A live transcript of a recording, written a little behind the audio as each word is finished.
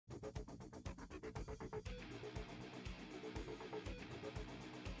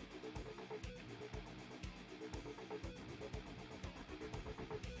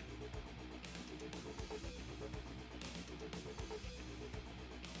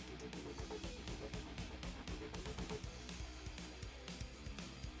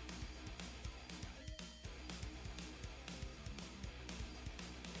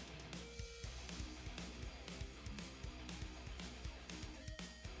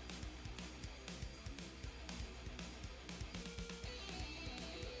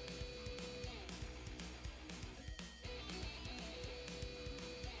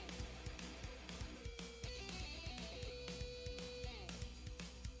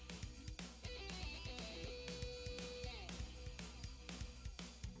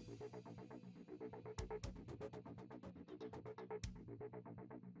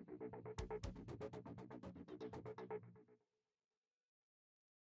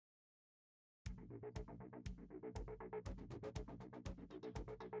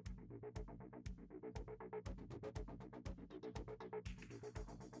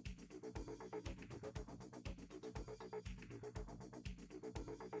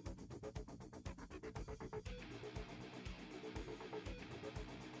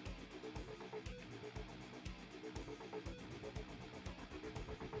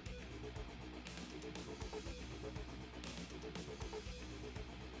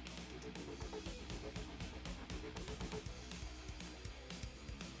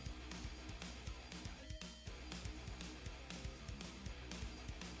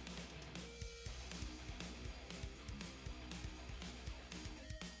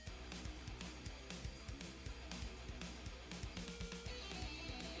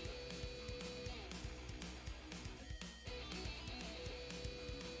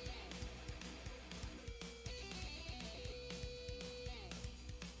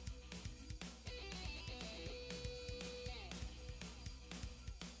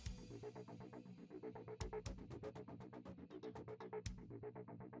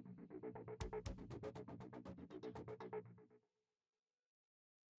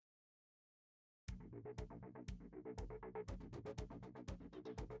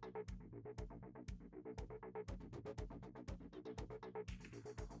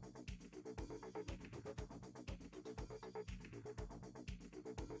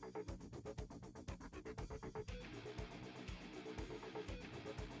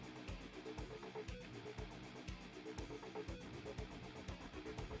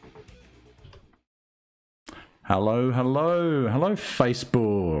Hello, hello, hello,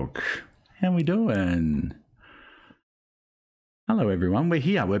 Facebook. How we doing? Hello, everyone. We're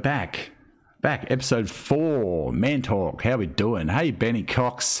here. We're back. Episode 4, Man Talk. How we doing? Hey, Benny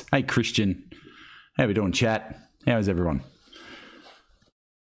Cox. Hey, Christian. How we doing, chat? How is everyone?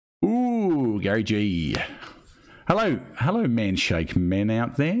 Ooh, Gary G. Hello, Man Shake men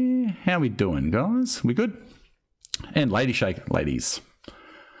out there. How we doing, guys? We good? And Lady Shake, ladies.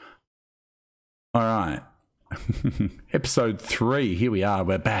 All right. Episode 3, here we are,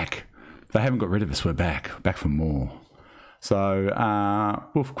 we're back. They haven't got rid of us, we're back for more. So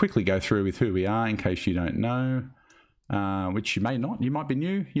we'll quickly go through with who we are in case you don't know, which you may not. You might be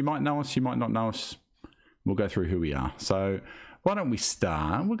new, you might know us, you might not know us. We'll go through who we are. So why don't we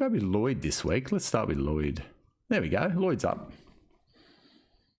start? We'll go with Lloyd this week. Let's start with Lloyd. There we go, Lloyd's up.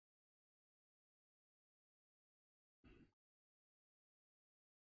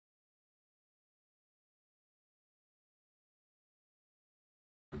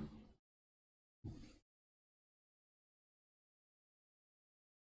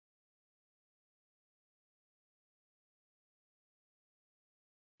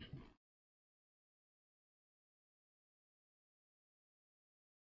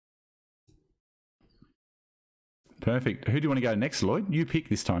 Perfect. Who do you want to go next, Lloyd? You pick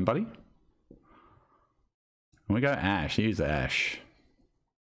this time, buddy. We go Ash. Use Ash.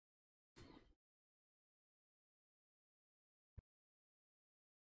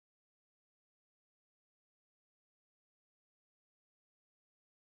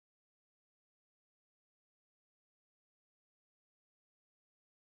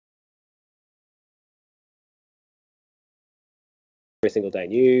 Every single day,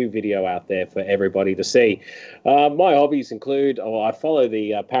 new video out there for everybody to see. My hobbies include, I follow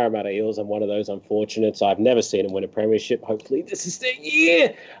the Parramatta Eels. I'm one of those unfortunates. I've never seen them win a premiership. Hopefully this is their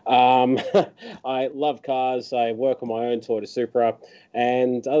year. I love cars. I work on my own Toyota Supra.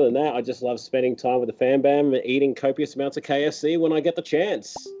 And other than that, I just love spending time with the fam bam and eating copious amounts of KFC when I get the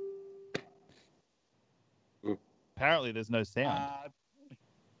chance. Apparently there's no sound.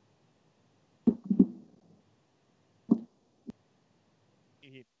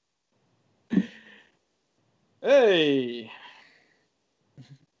 Hey.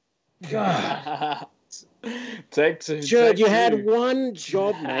 God. Take two. Jude, you had one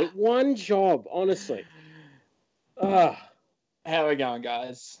job, mate. One job, honestly. How are we going,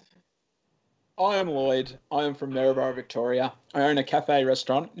 guys? I am Lloyd. I am from Maryborough, Victoria. I own a cafe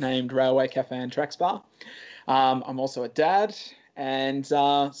restaurant named Railway Cafe and Tracks Bar. I'm also a dad. And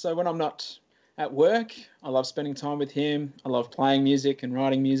so when I'm not at work, I love spending time with him. I love playing music and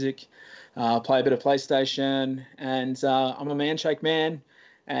writing music. Play a bit of PlayStation, and I'm a Man Shake man,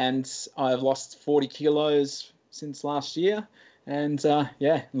 and I've lost 40 kilos since last year, and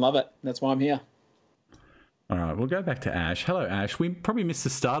yeah, love it. That's why I'm here. All right, we'll go back to Ash. Hello, Ash. We probably missed the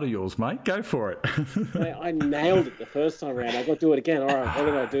start of yours, mate. Go for it. Mate, I nailed it the first time around. I got to do it again. All right, what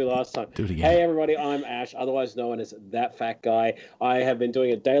did I do last time? Do it again. Hey, everybody, I'm Ash, otherwise known as That Fat Guy. I have been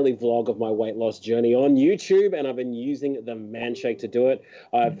doing a daily vlog of my weight loss journey on YouTube, and I've been using the Manshake to do it.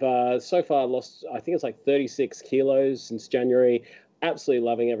 I've so far lost, I think it's like 36 kilos since January. Absolutely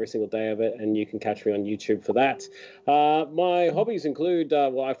loving every single day of it, and you can catch me on YouTube for that. My hobbies include,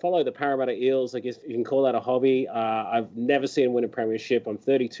 I follow the Parramatta Eels. I guess you can call that a hobby. I've never seen them win a premiership. I'm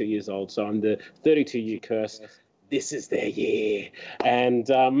 32 years old, so I'm the 32-year curse. This is their year. And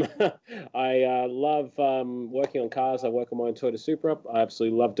I love working on cars. I work on my own Toyota Supra. I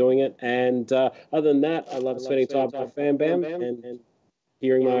absolutely love doing it. And other than that, I love spending time with my Fam Bam and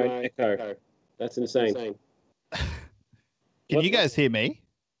hearing my own echo. That's insane. Can you guys hear me?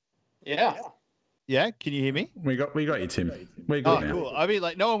 Yeah. Yeah, can you hear me? We got you, Tim. We're good now. Cool. I mean,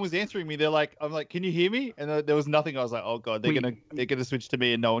 like, no one was answering me. I'm like, can you hear me? And there was nothing. I was like, oh god, they're gonna switch to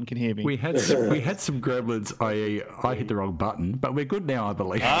me, and no one can hear me. We had some gremlins. I hit the wrong button, but we're good now, I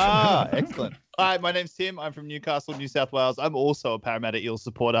believe. Excellent. Hi, my name's Tim. I'm from Newcastle, New South Wales. I'm also a Parramatta Eels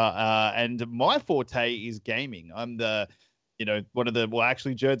supporter, and my forte is gaming. I'm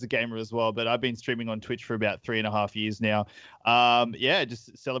Jerd's a gamer as well, but I've been streaming on Twitch for about 3.5 years now.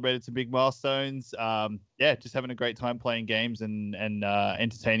 Just celebrated some big milestones. Just having a great time playing games and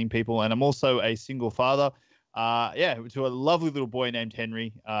entertaining people. And I'm also a single father, to a lovely little boy named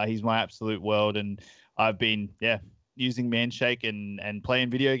Henry. He's my absolute world. And I've been, using Manshake and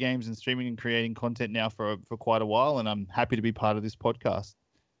playing video games and streaming and creating content now for quite a while. And I'm happy to be part of this podcast.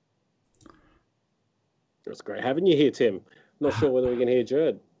 That's great having you here, Tim. Not sure whether we can hear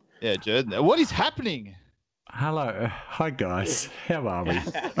Jerd. Yeah, Jerd. What is happening? Hello. Hi, guys. How are we?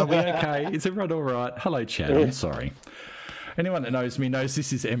 Are we okay? Is everyone all right? Hello, chat. I'm sorry. Anyone that knows me knows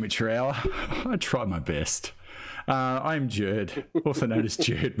this is amateur hour. I try my best. I'm Jerd, also known as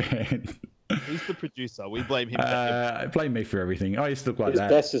Jerd Man. He's the producer. We blame him. Blame me for everything. I used to look like His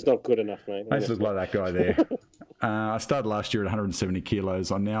that. best is not good enough, mate. I used to look like that guy there. I started last year at 170 kilos.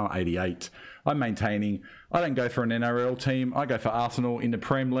 I'm now 88. I'm maintaining. I don't go for an NRL team. I go for Arsenal in the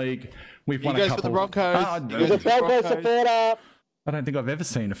Prem League. We've won a couple. For the Broncos. He's a Broncos supporter. I don't think I've ever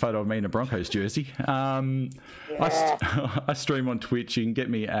seen a photo of me in a Broncos jersey. I stream on Twitch. You can get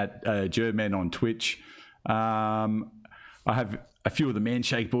me at German on Twitch. I have a few of the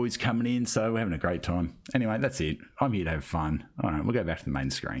Manshake boys coming in, so we're having a great time. Anyway, that's it. I'm here to have fun. All right, we'll go back to the main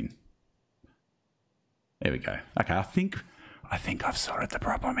screen. There we go. Okay, I think I've sorted the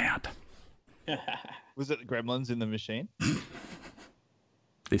problem out. Was it gremlins in the machine?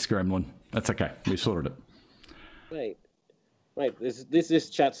 This gremlin. That's okay. We sorted it. Mate, this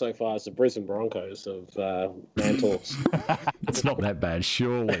chat so far is the Brisbane Broncos of man talks. It's not that bad,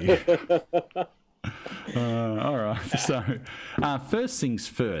 surely. All right. So, first things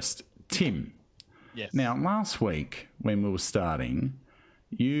first, Tim. Yes. Now, last week when we were starting,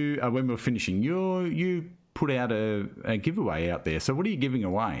 when we were finishing, you put out a giveaway out there. So, what are you giving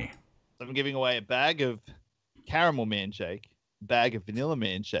away? I'm giving away a bag of caramel Manshake, a bag of vanilla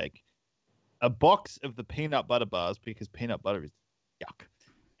Manshake, a box of the peanut butter bars because peanut butter is yuck,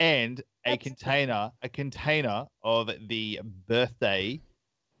 and a container of the birthday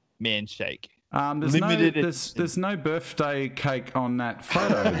Manshake. There's no birthday cake on that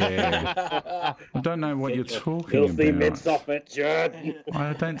photo there. I don't know what you're talking about. Filthy mints off it, Jerd.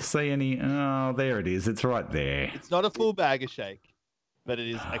 I don't see any. Oh, there it is. It's right there. It's not a full bag of shake, but it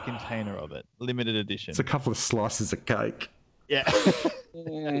is a container of it, limited edition. It's a couple of slices of cake. Yeah.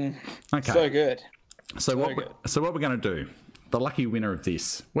 Okay. So good. So what we're going to do? The lucky winner of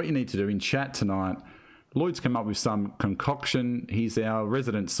this. What you need to do in chat tonight. Lloyd's come up with some concoction. He's our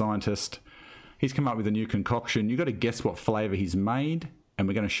resident scientist. He's come up with a new concoction. You've got to guess what flavour he's made, and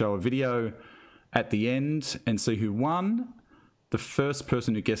we're going to show a video at the end and see who won. The first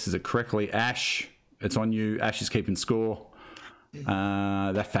person who guesses it correctly, Ash, it's on you. Ash is keeping score.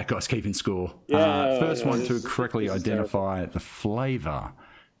 That fat guy's keeping score. First one to correctly identify the flavour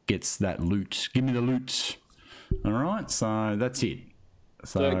gets that loot. Give me the loot. All right, so that's it.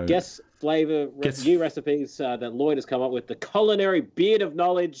 So guess flavour, new recipes that Lloyd has come up with. The culinary beard of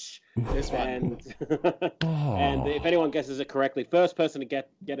knowledge. This one. And if anyone guesses it correctly, first person to get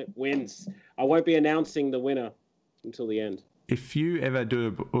it wins. I won't be announcing the winner until the end. If you ever do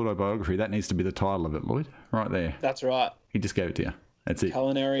an autobiography, that needs to be the title of it, Lloyd. Right there. That's right. He just gave it to you. That's it.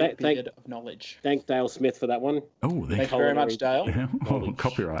 Culinary beard of knowledge. Thank Dale Smith for that one. Oh, thank you very much, Dale.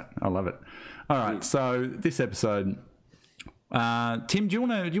 Copyright. I love it. All right. So this episode, Tim, do you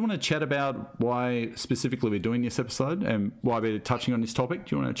want to chat about why specifically we're doing this episode and why we're touching on this topic?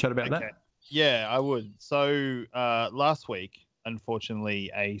 Do you want to chat about that? Yeah, I would. So last week, unfortunately,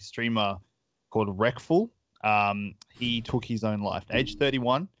 a streamer called Wreckful, he took his own life. At age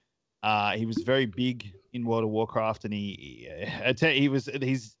 31, he was very big in World of Warcraft, and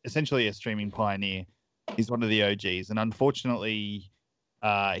he's essentially a streaming pioneer. He's one of the OGs, and unfortunately,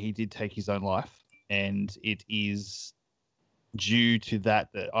 he did take his own life, and it is due to that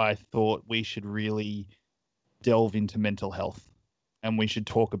I thought we should really delve into mental health, and we should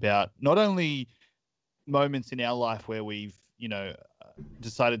talk about not only moments in our life where we've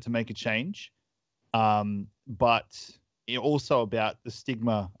decided to make a change, but also about the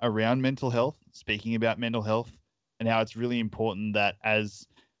stigma around mental health, speaking about mental health, and how it's really important that as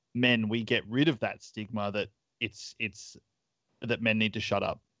men we get rid of that stigma, that it's that men need to shut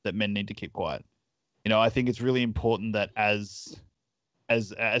up, that men need to keep quiet. I think it's really important that as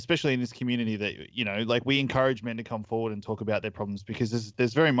especially in this community that, like, we encourage men to come forward and talk about their problems, because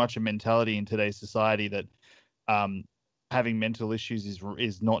there's very much a mentality in today's society that having mental issues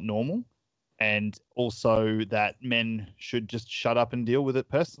is not normal, and also that men should just shut up and deal with it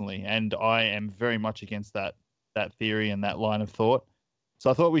personally. And I am very much against that theory and that line of thought. So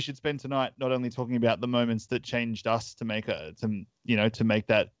I thought we should spend tonight not only talking about the moments that changed us to make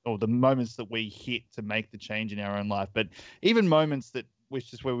that, or the moments that we hit to make the change in our own life, but even moments that was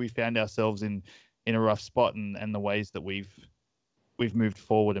just where we found ourselves in a rough spot, and the ways that we've moved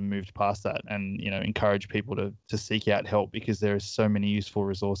forward and moved past that, and encourage people to seek out help, because there are so many useful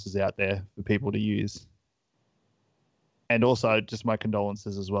resources out there for people to use. And also just my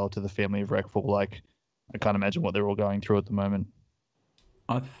condolences as well to the family of Wreckful. Like, I can't imagine what they're all going through at the moment.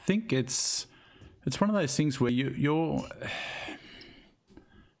 I think it's one of those things where your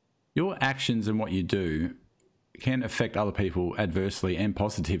actions and what you do can affect other people adversely and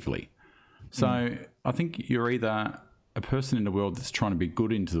positively. So I think you're either a person in the world that's trying to be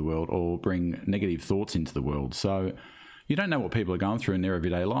good into the world, or bring negative thoughts into the world. So you don't know what people are going through in their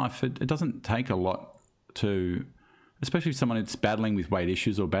everyday life. It doesn't take a lot to, especially someone that's battling with weight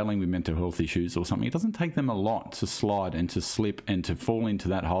issues or battling with mental health issues or something, it doesn't take them a lot to slide and to slip and to fall into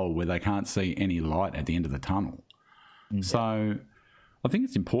that hole where they can't see any light at the end of the tunnel. Mm-hmm. So I think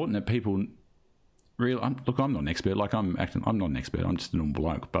it's important that people look, I'm not an expert. Like, I'm not an expert. I'm just a normal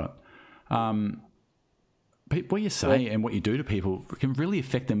bloke. But what you say and what you do to people can really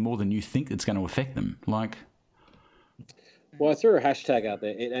affect them more than you think it's going to affect them. Like, well, I threw a hashtag out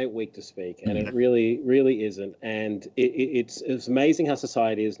there. It ain't weak to speak, and it really, really isn't. And it's amazing how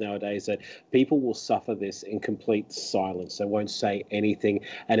society is nowadays, that people will suffer this in complete silence. They won't say anything,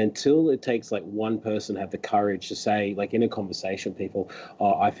 and until it takes like one person have the courage to say, like in a conversation, people,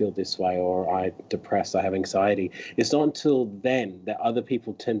 "Oh, I feel this way," or "I'm depressed, I have anxiety." It's not until then that other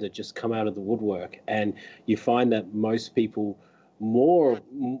people tend to just come out of the woodwork, and you find that most people, more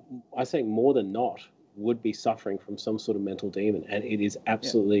than not, would be suffering from some sort of mental demon, and it is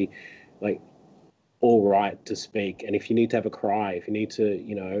absolutely like all right to speak. And if you need to have a cry, if you need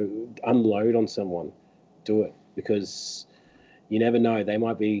to unload on someone, do it, because you never know, they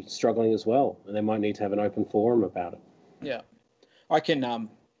might be struggling as well, and they might need to have an open forum about it. I can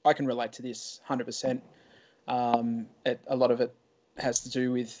relate to this 100%. A lot of it has to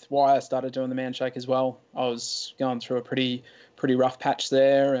do with why I started doing the Manshake as well. I was going through a pretty rough patch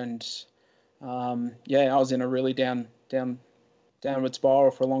there, and I was in a really downward spiral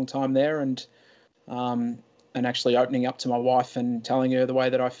for a long time there, and actually opening up to my wife and telling her the way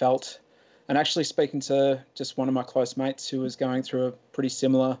that I felt, and actually speaking to just one of my close mates who was going through a pretty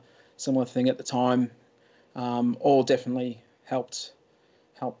similar thing at the time, all definitely helped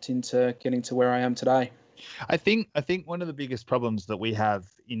into getting to where I am today. I think one of the biggest problems that we have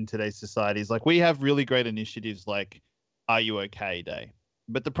in today's society is, like, we have really great initiatives like Are You OK Day.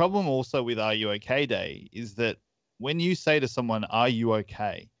 But the problem also with Are You OK Day is that when you say to someone, "Are you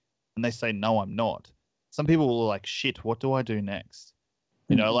okay?" and they say, "No, I'm not," some people will like, "Shit, what do I do next?"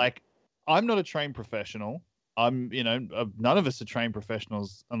 Like, I'm not a trained professional. None of us are trained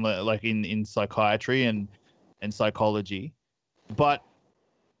professionals, like in psychiatry and psychology. But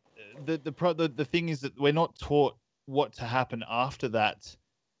the thing is that we're not taught what to happen after that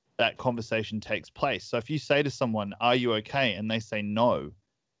conversation takes place. So if you say to someone, "Are you okay?" and they say no,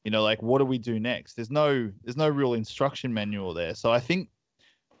 like, what do we do next? There's no real instruction manual there. So I think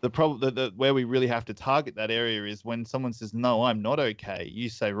the problem, where we really have to target that area is when someone says, "No, I'm not okay," you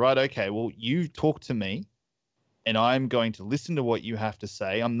say, "Right, okay, well, you talk to me and I'm going to listen to what you have to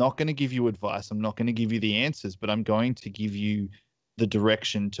say. I'm not going to give you advice. I'm not going to give you the answers, but I'm going to give you the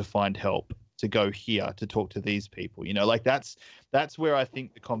direction to find help, to go here, to talk to these people." Like, that's where I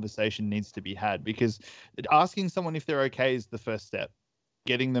think the conversation needs to be had, because asking someone if they're okay is the first step.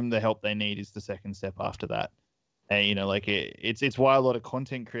 getting them the help they need is the second step after that. And, you know, like it's why a lot of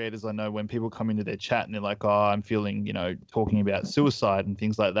content creators I know, when people come into their chat and they're like, oh, I'm feeling, you know, talking about suicide and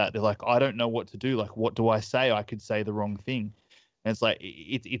things like that. They're like, I don't know what to do. Like, what do I say? I could say the wrong thing. And it's like,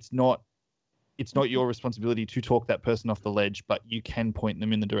 it's not your responsibility to talk that person off the ledge, but you can point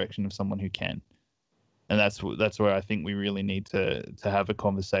them in the direction of someone who can. And that's where I think we really need to have a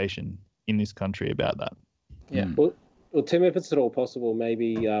conversation in this country about that. Yeah. Well, Tim, if it's at all possible,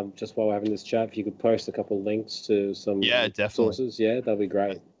 maybe just while we're having this chat, if you could post a couple of links to some sources, that'd be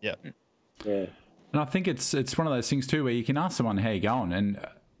great. Yeah. And I think it's one of those things too where you can ask someone how you're going, and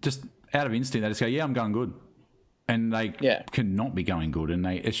just out of instinct they just go, yeah, I'm going good. And they cannot be going good, and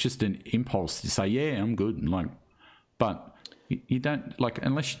it's just an impulse to say, yeah, I'm good. And like, but you don't, like,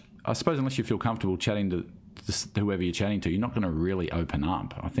 unless you feel comfortable chatting to whoever you're chatting to, you're not going to really open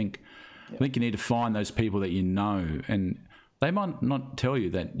up. I think you need to find those people that you know, and they might not tell you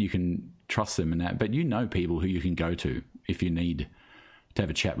that you can trust them and that, but you know people who you can go to if you need to have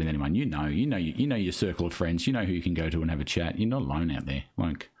a chat with anyone. You know your circle of friends. You know who you can go to and have a chat. You're not alone out there.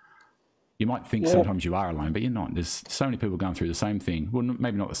 Like, you might think sometimes you are alone, but you're not. There's so many people going through the same thing. Well,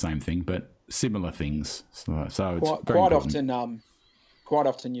 maybe not the same thing, but similar things. So it's quite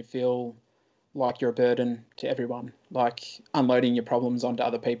often you feel like you're a burden to everyone, like unloading your problems onto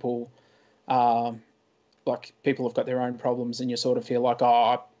other people. Like, people have got their own problems and you sort of feel like,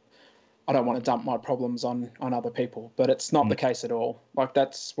 oh, I don't want to dump my problems on other people. But it's not the case at all. Like,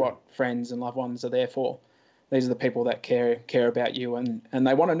 that's what friends and loved ones are there for. These are the people that care about you, and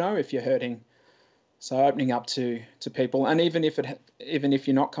they want to know if you're hurting. So opening up to people, and even if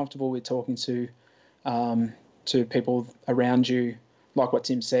you're not comfortable with talking to people around you, like what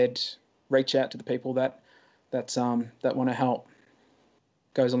Tim said, reach out to the people that want to help.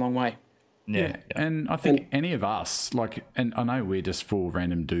 Goes a long way. Yeah. And I think any of us, like, and I know we're just four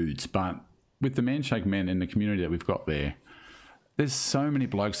random dudes, but with the Manshake Men and the community that we've got there's so many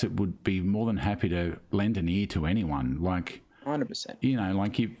blokes that would be more than happy to lend an ear to anyone. Like, 100%. You know,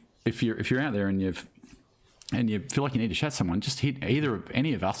 like if you're out there and you feel like you need to chat to someone, just hit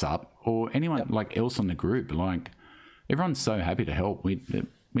any of us up or anyone like else on the group. Like, everyone's so happy to help.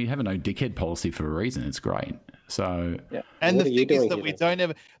 We have a no dickhead policy for a reason. It's great. So, and the thing is that we don't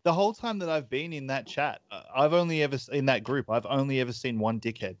ever, the whole time that I've been in that chat, in that group, I've only ever seen one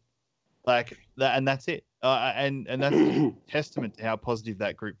dickhead, like that, and that's it. And that's a testament to how positive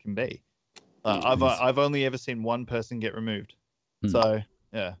that group can be. I've only ever seen one person get removed. So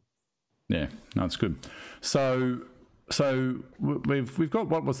no, it's good. So we've got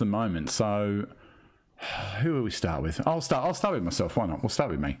what was the moment. So who will we start with? I'll start with myself. Why not? We'll start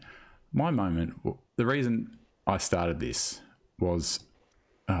with me. My moment. The reason I started this was,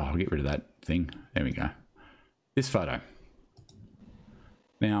 I'll get rid of that thing. There we go. This photo.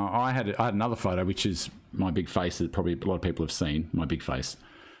 Now, I had another photo, which is my big face that probably a lot of people have seen, my big face.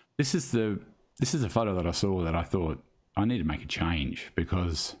 This is a photo that I saw that I thought, I need to make a change,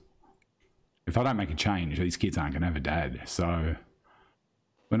 because if I don't make a change, these kids aren't going to have a dad. So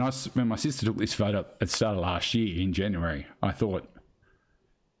when my sister took this photo at the start of last year in January, I thought,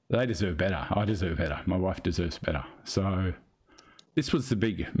 they deserve better. I deserve better. My wife deserves better. So this was the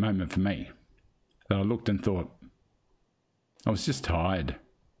big moment for me, that I looked and thought, I was just tired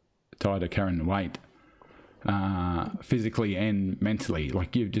of carrying the weight, physically and mentally.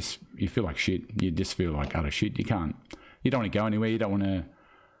 Like, you feel like shit. You just feel like utter shit. You don't want to go anywhere. You don't want to,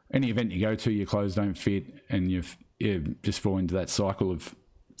 any event you go to, your clothes don't fit, and you just fall into that cycle of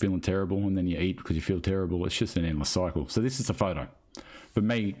feeling terrible, and then you eat because you feel terrible. It's just an endless cycle. So this is a photo. For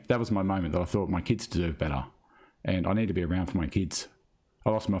me, that was my moment, that I thought my kids deserve better, and I need to be around for my kids. I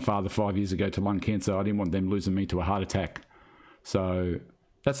lost my father 5 years ago to lung cancer. I didn't want them losing me to a heart attack. So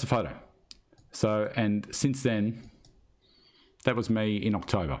that's the photo. So, and since then, that was me in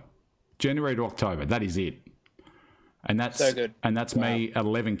October. January to October, that is it. And that's so good. And that's me at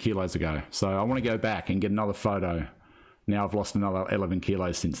 11 kilos ago. So I want to go back and get another photo. Now I've lost another 11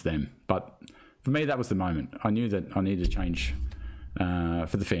 kilos since then. But for me, that was the moment. I knew that I needed to change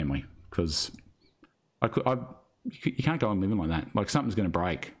for the family, because you can't go on living like that. Like, something's going to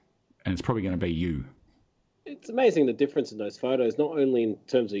break, and it's probably going to be you. It's amazing the difference in those photos, not only in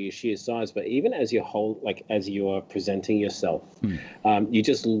terms of your sheer size, but even as you as you are presenting yourself. You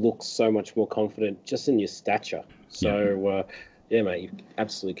just look so much more confident just in your stature. So, mate, you've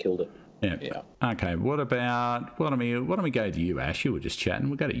absolutely killed it. Yeah. Okay. Why don't we go to you, Ash? You were just chatting.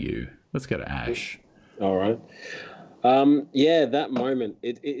 We'll go to you. Let's go to Ash. All right. Yeah, that moment.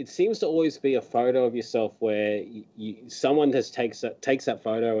 It seems to always be a photo of yourself where someone takes that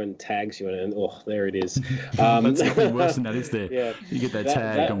photo and tags you, and oh, there it is. That's even worse than that, is there? Yeah, You get that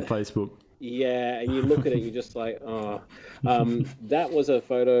tag on Facebook. Yeah, and you look at it, you're just like, oh. That was a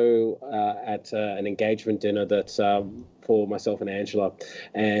photo at an engagement dinner that's for myself and Angela,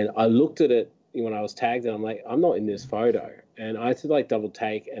 and I looked at it when I was tagged, and I'm like, I'm not in this photo, and I had to like double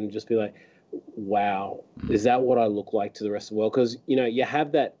take and just be like, wow, is that what I look like to the rest of the world? Because you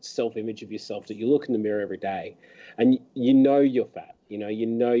have that self-image of yourself that you look in the mirror every day, and you know you're fat. You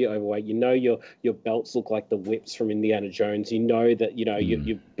know you're overweight. You know your belts look like the whips from Indiana Jones. You know that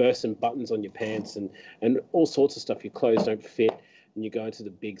you're bursting buttons on your pants and all sorts of stuff. Your clothes don't fit, and you go into the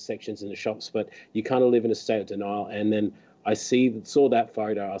big sections in the shops, but you kind of live in a state of denial. And then I saw that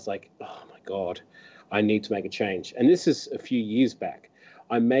photo. I was like, oh my God, I need to make a change. And this is a few years back.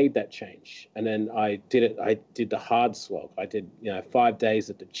 I made that change, and then I did it. I did the hard slog. I did 5 days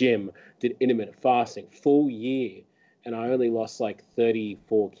at the gym, did intermittent fasting, full year, and I only lost like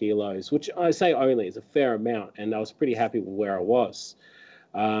 34 kilos, which I say only is a fair amount, and I was pretty happy with where I was.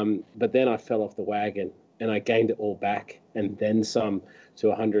 But then I fell off the wagon, and I gained it all back, and then some, to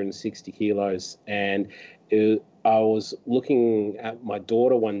 160 kilos. And I was looking at my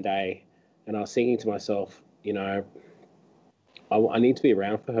daughter one day, and I was thinking to myself, I need to be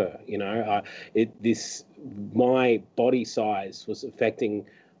around for her. My body size was affecting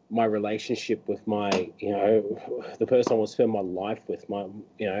my relationship with my, the person I want to spend my life with, my,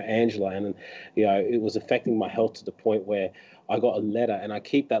 Angela, and it was affecting my health to the point where I got a letter, and I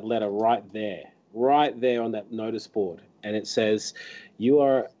keep that letter right there on that notice board, and it says, "You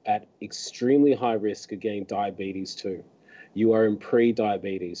are at extremely high risk of getting diabetes too. You are in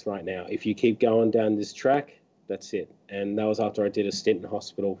pre-diabetes right now. If you keep going down this track, that's it." And that was after I did a stint in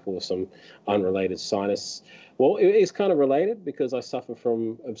hospital for some unrelated sinus. Well, it is kind of related because I suffer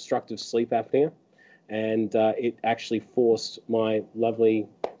from obstructive sleep apnea, and it actually forced my lovely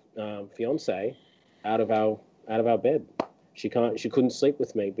fiance out of our bed. She couldn't sleep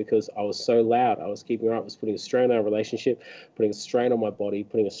with me because I was so loud. I was keeping her up. I was putting a strain on our relationship, putting a strain on my body,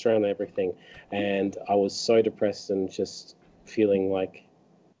 putting a strain on everything, and I was so depressed and just feeling like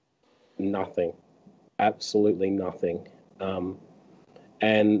nothing. Absolutely nothing.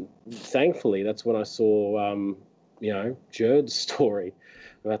 And thankfully, that's when I saw, Jerd's story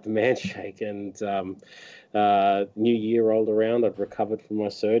about the man shake. And New Year rolled around. I'd recovered from my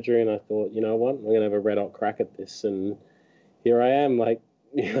surgery, and I thought, you know what, I'm going to have a red hot crack at this. And here I am, like,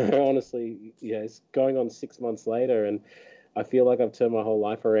 honestly, it's going on 6 months later, and I feel like I've turned my whole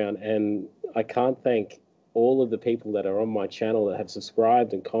life around. And I can't thank all of the people that are on my channel that have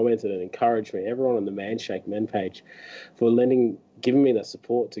subscribed and commented and encouraged me, everyone on the Man Shake Men page, for giving me that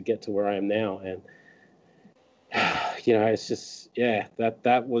support to get to where I am now. And, it's just,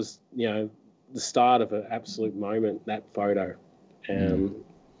 that was, the start of an absolute moment, that photo.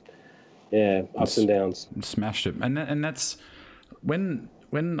 Ups and downs. Smashed it. And that's when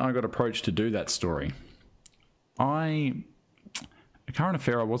I got approached to do that story, a current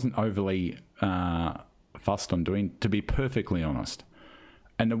affair I wasn't overly fussed on doing, to be perfectly honest.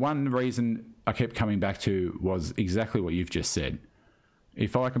 And the one reason I kept coming back to was exactly what you've just said.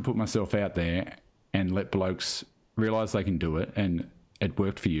 If I can put myself out there and let blokes realize they can do it, and it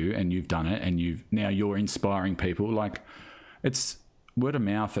worked for you, and you've done it, and you're inspiring people, like, it's word of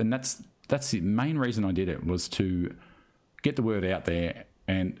mouth. And that's the main reason I did it, was to get the word out there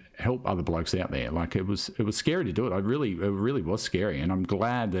and help other blokes out there. Like, it was scary to do it. It really was scary. And I'm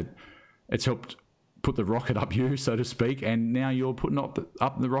glad that it's helped put the rocket up you, so to speak, and now you're putting up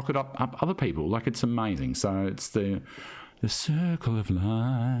the rocket up other people. Like, it's amazing. So it's the circle of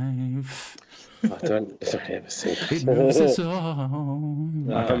life. I don't ever see that. It moves us on.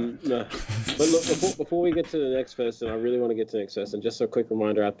 No. But look, before we get to the next person, I really want to get to the next person. Just a quick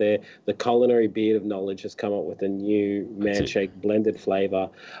reminder out there, the Culinary Beard of Knowledge has come up with a new Man Shake blended flavor.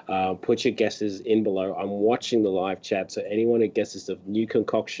 Put your guesses in below. I'm watching the live chat, so anyone who guesses the new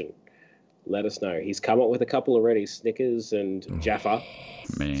concoction, let us know. He's come up with a couple already, Snickers and Jaffa.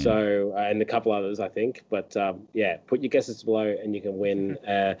 Man. So, and a couple others, I think. But put your guesses below, and you can win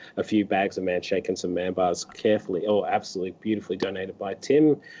a few bags of Man Shake and some Man Bars absolutely beautifully donated by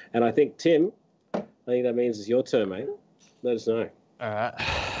Tim. And I think, Tim, that means it's your turn, mate. Let us know. All right.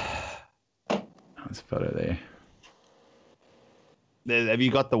 There's a photo there. Have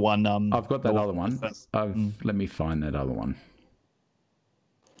you got the one? I've got that other one. Let me find that other one.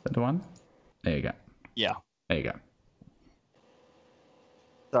 Is that the one? There you go. Yeah. There you go.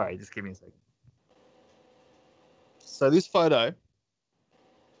 Sorry, just give me a second. So this photo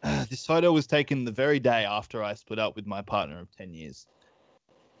this photo was taken the very day after I split up with my partner of 10 years.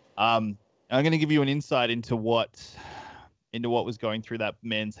 I'm going to give you an insight into what was going through that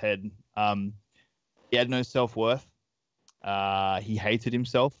man's head. He had no self-worth. He hated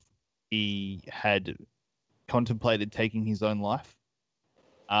himself. He had contemplated taking his own life.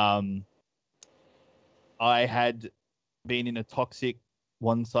 I had been in a toxic,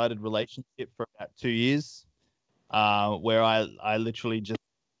 one-sided relationship for about 2 years, where I literally just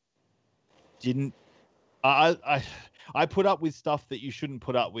didn't. I put up with stuff that you shouldn't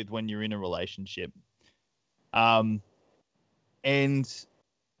put up with when you're in a relationship. And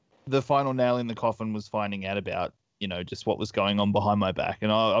the final nail in the coffin was finding out about, just what was going on behind my back.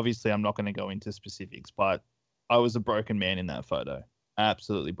 And obviously I'm not going to go into specifics, but I was a broken man in that photo.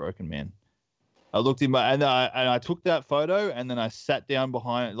 Absolutely broken man. I looked in and I took that photo, and then I sat down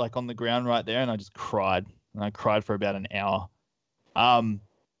behind, like on the ground right there, and I just cried. And I cried for about an hour. And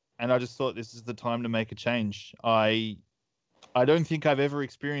I just thought, this is the time to make a change. I don't think I've ever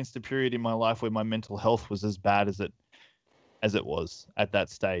experienced a period in my life where my mental health was as bad as it was at that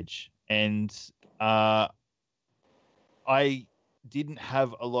stage. And I didn't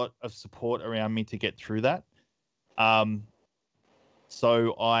have a lot of support around me to get through that.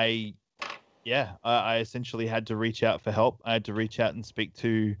 So I essentially had to reach out for help. I had to reach out and speak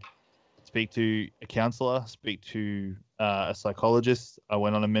to a counselor, speak to a psychologist. I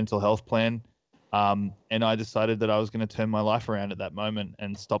went on a mental health plan, and I decided that I was going to turn my life around at that moment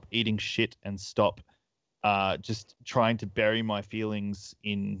and stop eating shit and stop just trying to bury my feelings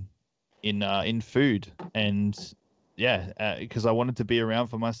in food. And because I wanted to be around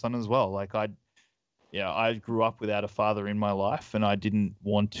for my son as well. Like I grew up without a father in my life, and I didn't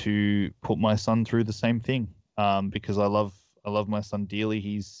want to put my son through the same thing, because I love my son dearly.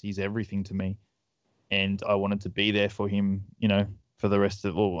 He's everything to me, and I wanted to be there for him, for the rest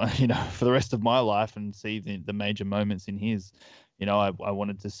of my life, and see the major moments in his. I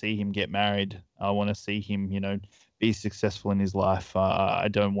wanted to see him get married. I want to see him, be successful in his life. I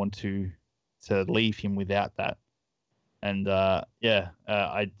don't want to leave him without that. And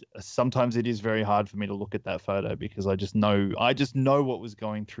sometimes it is very hard for me to look at that photo, because I just know what was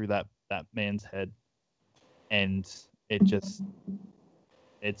going through that man's head, and it's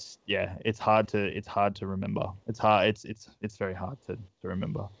hard to remember. It's very hard to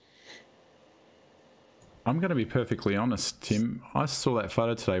remember. I'm going to be perfectly honest, Tim. I saw that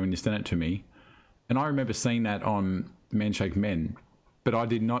photo today when you sent it to me, and I remember seeing that on Manshake Men, but I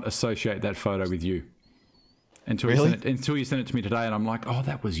did not associate that photo with you. Until you sent it to me today, and I'm like, oh,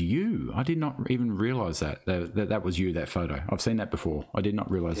 that was you. I did not even realize that was you, that photo. I've seen that before. I did not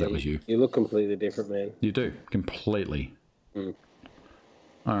realize that was you. You look completely different, man. You do, completely. All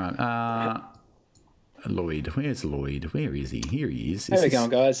right. Lloyd. Where's Lloyd? Where is he? Here he is. How we going,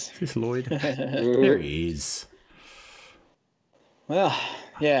 guys? Is this Lloyd? There he is. Well,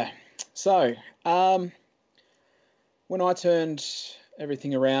 yeah. So, when I turned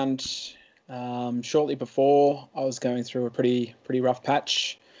everything around, shortly before, I was going through a pretty rough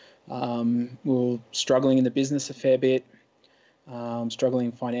patch. We were struggling in the business a fair bit,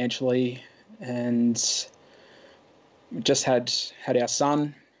 struggling financially, and just had our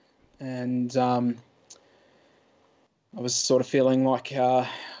son, and I was sort of feeling like I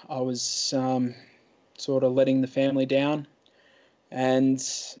was sort of letting the family down, and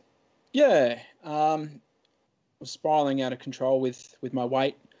was spiraling out of control with my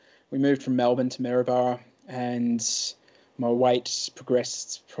weight. We moved from Melbourne to Maryborough, and my weight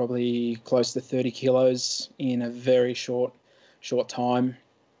progressed probably close to 30 kilos in a very short time.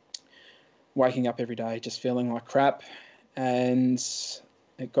 Waking up every day just feeling like crap, and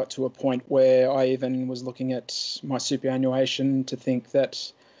it got to a point where I even was looking at my superannuation to think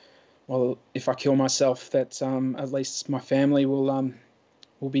that, well, if I kill myself, that at least my family will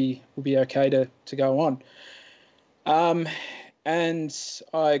be okay to go on. And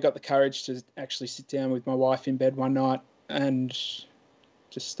I got the courage to actually sit down with my wife in bed one night and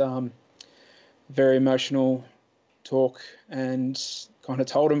just very emotional talk, and kind of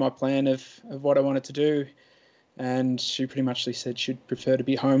told her my plan of what I wanted to do. And she pretty much said she'd prefer to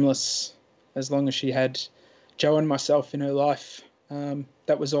be homeless as long as she had Joe and myself in her life.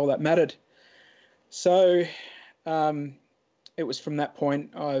 That was all that mattered. So it was from that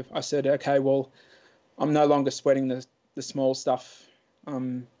point I said, okay, well, I'm no longer sweating the small stuff.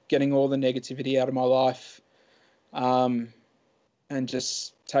 I'm getting all the negativity out of my life, and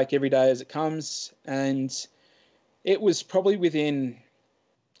just take every day as it comes. And it was probably within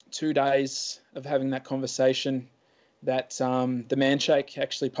 2 days of having that conversation that the Manshake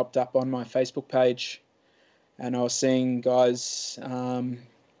actually popped up on my Facebook page, and I was seeing guys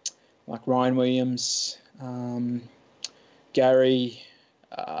like Ryan Williams, Gary,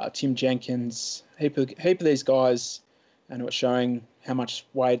 Tim Jenkins, heap of these guys, and it was showing how much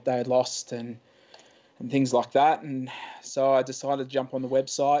weight they had lost and things like that. And so I decided to jump on the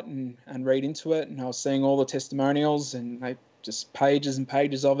website and read into it, and I was seeing all the testimonials, and they just pages and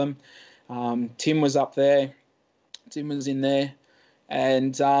pages of them. Tim was up there. Tim was in there,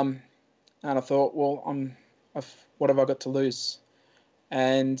 and I thought, well, what have I got to lose?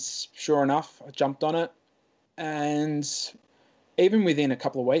 And sure enough, I jumped on it, and even within a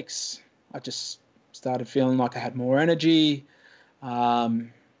couple of weeks, I just started feeling like I had more energy. I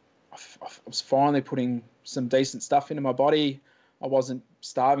was finally putting some decent stuff into my body. I wasn't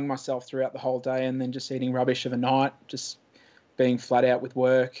starving myself throughout the whole day and then just eating rubbish of a night, just being flat out with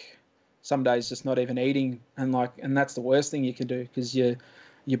work. Some days just not even eating, and that's the worst thing you can do, because your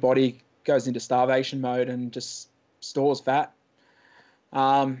body goes into starvation mode and just stores fat.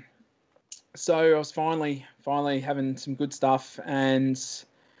 So I was finally having some good stuff, and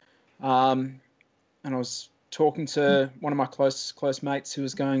I was talking to one of my close mates who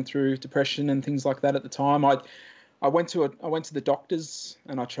was going through depression and things like that at the time. I went to the doctors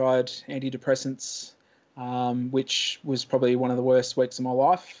and I tried antidepressants, which was probably one of the worst weeks of my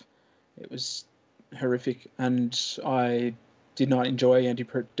life. It was horrific, and I did not enjoy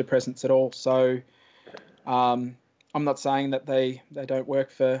antidepressants at all. So I'm not saying that they don't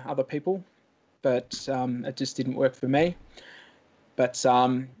work for other people, but it just didn't work for me. But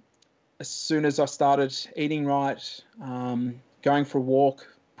as soon as I started eating right, going for a walk,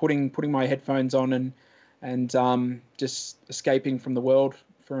 putting my headphones on and just escaping from the world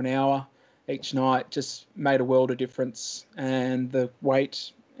for an hour each night, just made a world of difference. And the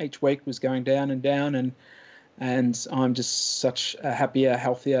weight each week was going down and down, and I'm just such a happier,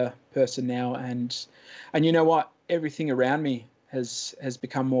 healthier person now. And you know what? Everything around me has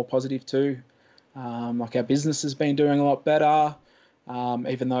become more positive too. Like our business has been doing a lot better,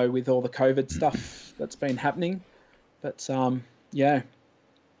 even though with all the COVID stuff that's been happening. But yeah,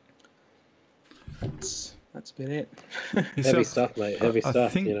 that's about it. Heavy stuff, mate. Heavy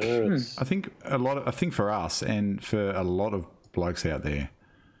stuff. Think, you know, I think for us and for a lot of blokes out there,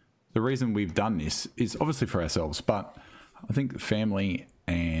 the reason we've done this is obviously for ourselves, but I think family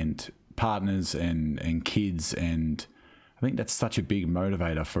and partners and kids, and I think that's such a big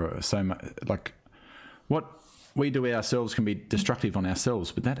motivator for so much. Like what we do ourselves can be destructive on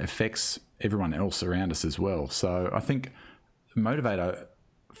ourselves, but that affects everyone else around us as well. So I think motivator,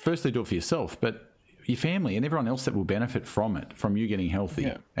 firstly do it for yourself, but your family and everyone else that will benefit from it, from you getting healthy.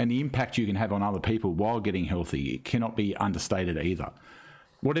 Yeah. And the impact you can have on other people while getting healthy, it cannot be understated either.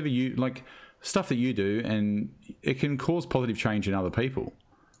 Whatever you like, stuff that you do, and it can cause positive change in other people.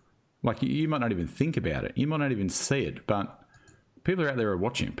 Like you might not even think about it, you might not even see it, but people are out there are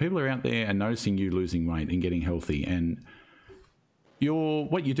watching. People are out there and noticing you losing weight and getting healthy, and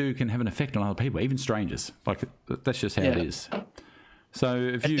what you do can have an effect on other people, even strangers. Like that's just how it is. So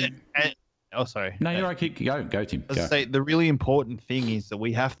if you, oh sorry, no, you're right. Go, Tim. I was say the really important thing is that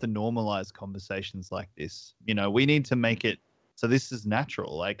we have to normalize conversations like this. You know, we need to make it so this is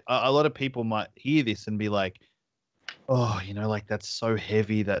natural. Like a lot of people might hear this and be like, oh, you know, like that's so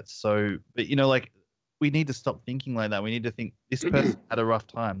heavy. That's so, but you know, like we need to stop thinking like that. We need to think this person had a rough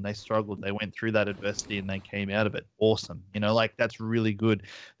time. They struggled. They went through that adversity and they came out of it. Awesome. You know, like that's really good.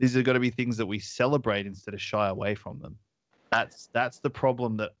 These are got to be things that we celebrate instead of shy away from them. That's the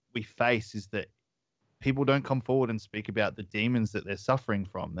problem that we face, is that people don't come forward and speak about the demons that they're suffering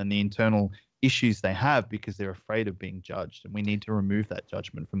from and the internal issues they have because they're afraid of being judged. And we need to remove that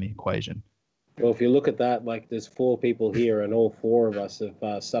judgment from the equation. Well, if you look at that, like there's 4 people here and all 4 of us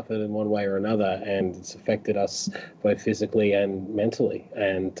have suffered in one way or another, and it's affected us both physically and mentally.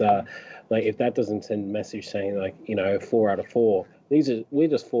 And like if that doesn't send a message saying like, you know, 4 out of 4, we're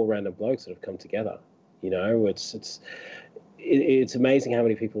just 4 random blokes that have come together. You know, it's amazing how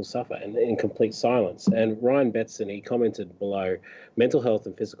many people suffer in complete silence. And Ryan Betson, he commented below, mental health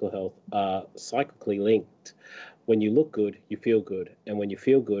and physical health are cyclically linked. When you look good, you feel good. And when you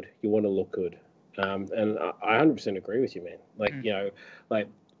feel good, you want to look good. And I 100% agree with you, man. Like, you know, like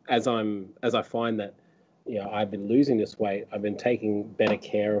as I find that, you know, I've been losing this weight, I've been taking better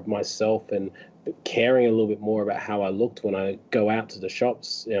care of myself and caring a little bit more about how I looked when I go out to the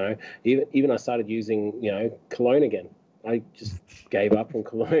shops. You know, even I started using, you know, cologne again. I just gave up on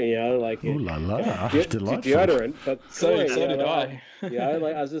cologne, you know, like ooh la la, deodorant, but so did I. Yeah,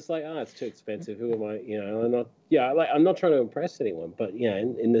 like I was just like, oh, it's too expensive. Who am I? You know, I'm not trying to impress anyone, but you know,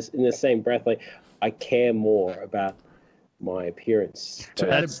 in the same breath, like I care more about my appearance. So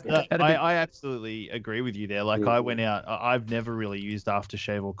I absolutely agree with you there. Like I went out, I've never really used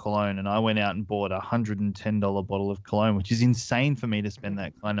aftershave or cologne, and I went out and bought $110 bottle of cologne, which is insane for me to spend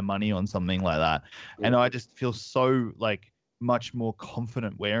that kind of money on something like that. And I just feel so like much more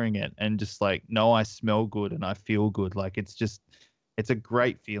confident wearing it, and just like, no, I smell good and I feel good. Like it's a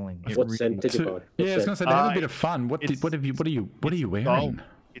great feeling. What scent did you buy? Yeah, I was going to say, to have a bit of fun. What are you wearing? Gold.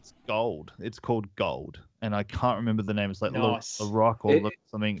 It's gold. It's called Gold, and I can't remember the name. It's like Nice. the Rock or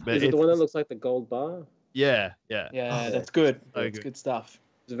something. But Is it the one that looks like the gold bar? Yeah. That's good. That's good stuff.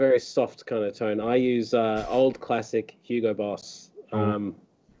 It's a very soft kind of tone. I use old classic Hugo Boss, the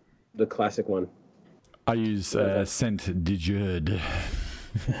classic one. I use Scent de Jerde.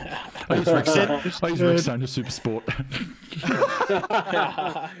 I use Rexona Super Sport.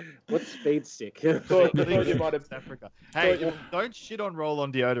 What's Speed Stick? Thought you might have Africa. Hey, don't shit on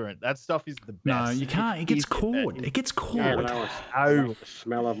roll-on deodorant. That stuff is the best. No, you can't. It gets caught. It gets caught. Oh, the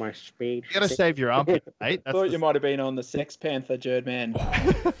smell of my Speed. You gotta save your armpit, mate. Thought you might have been on the Sex Panther Jerd Man.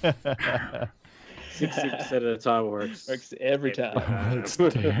 60% of the time works. Works every time. That's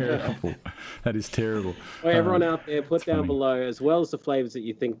terrible. That is terrible. Well, everyone out there, put down below, as well as the flavors that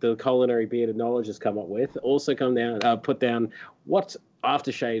you think the culinary bearded knowledge has come up with, also put down what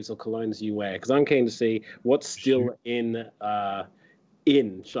aftershaves or colognes you wear, because I'm keen to see what's still in,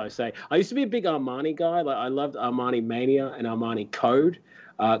 should I say. I used to be a big Armani guy. Like, I loved Armani Mania and Armani Code.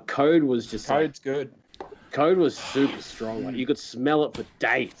 Code was just Code's good. Code was super strong. Like, you could smell it for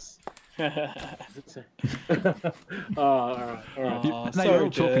days. All right.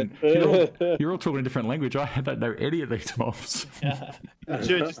 You're all talking a different language. I don't know any of these mobs.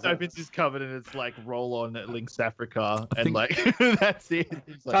 Stuart just opens his cupboard and it's like roll on at Lynx Africa, and like that's it.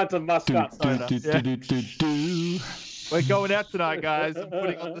 Tons of muscat. We're going out tonight, guys. I'm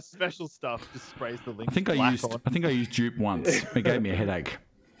putting on the special stuff. Just sprays the Lynx. I think I used dupe once. It gave me a headache.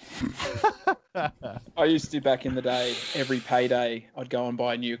 I used to, back in the day, every payday I'd go and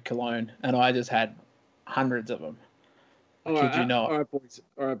buy a new cologne, and I just had hundreds of them. Kid you not. All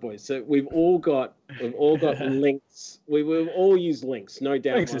right, boys. So we've all got links. We've all used links, no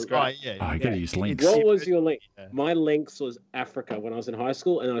doubt. Links is great. You gotta use links. What was your link? Yeah. My links was Africa when I was in high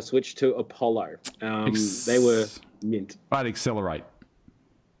school, and I switched to Apollo. They were mint. I'd Accelerate.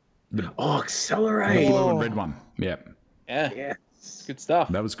 Accelerate. The blue and red one. Yeah. Yeah. Good stuff.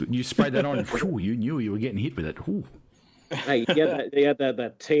 That was good. You sprayed that on, and you knew you were getting hit with it. Ooh. Hey, you had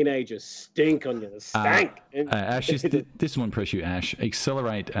that teenager stink on you. The stank. Ash, this will impress you, Ash.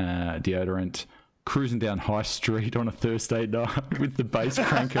 Accelerate deodorant, cruising down High Street on a Thursday night with the bass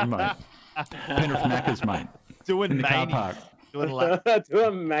cranker, mate. Penrith Macca's, mate. Doing in the car park.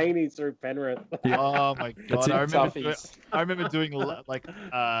 Doing manies through Penrith. Yeah. Oh my god! I remember doing like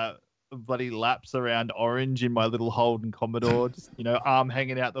bloody laps around Orange in my little Holden Commodore, just, arm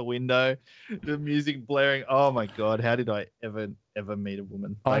hanging out the window, the music blaring. Oh my god, how did I ever meet a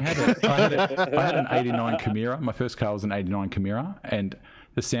woman? I had an 89 Chimera. My first car was an 89 Chimera, and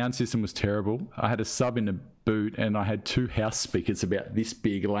the sound system was terrible. I had a sub in the boot, and I had two house speakers about this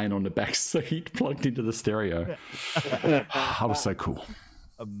big laying on the back seat plugged into the stereo. I was so cool.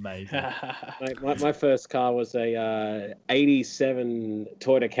 Amazing. My first car was a 87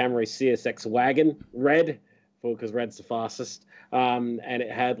 Toyota Camry CSX wagon, red, because red's the fastest. And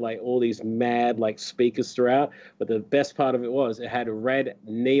it had like all these mad like speakers throughout. But the best part of it was it had red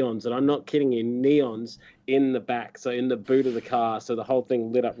neons, and I'm not kidding you, neons in the back, so in the boot of the car, so the whole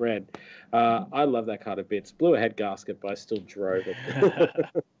thing lit up red. I love that car to bits. Blew a head gasket, but I still drove it.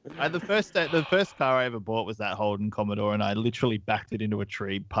 The first car I ever bought was that Holden Commodore, and I literally backed it into a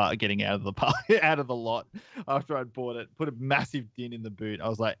tree, getting out of the lot after I'd bought it. Put a massive din in the boot. I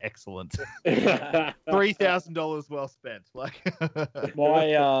was like, excellent. $3,000 well spent. Like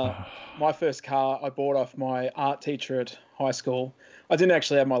my first car I bought off my art teacher at high school. I didn't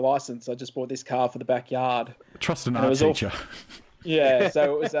actually have my license. I just bought this car for the backyard. Trust an art teacher. Yeah,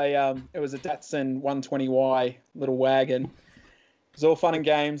 so it was a Datsun 120Y little wagon. It was all fun and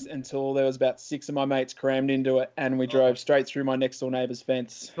games until there was about 6 of my mates crammed into it, and we drove straight through my next door neighbour's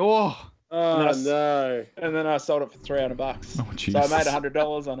fence. Oh no! And then I sold it for $300. Oh, so I made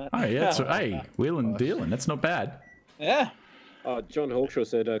 $100 on it. Oh yeah, wheeling dealing. That's not bad. Yeah. Oh, John Hawkshaw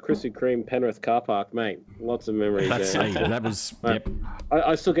said, Krispy Kreme, Penrith car park, mate. Lots of memories there. That was, yep.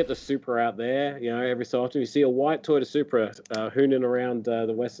 I still get the Supra out there, every so often. You see a white Toyota Supra hooning around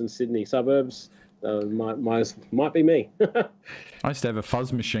the Western Sydney suburbs. Might be me. I used to have a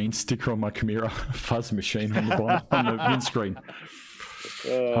fuzz machine sticker on my Chimera. Fuzz machine on the bottom, on the windscreen.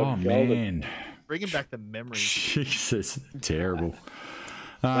 Oh man. Bringing back the memories. Jesus, terrible.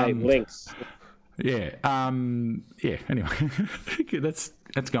 Hey, links. Yeah. Yeah. Anyway, that's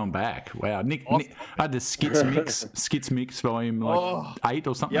going back. Wow. Nick I had the Skits Mix volume 8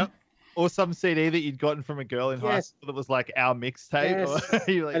 or something. Yep. Or some CD that you'd gotten from a girl in high school that was like our mixtape. Yes. Like,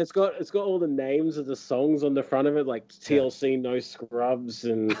 and it's got all the names of the songs on the front of it, like TLC, No Scrubs,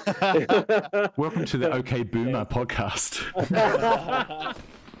 and Welcome to the OK Boomer podcast.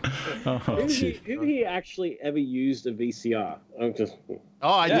 Who here actually ever used a VCR? I'm just.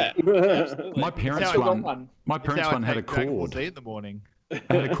 I did. My parents one had a cord. In the morning. It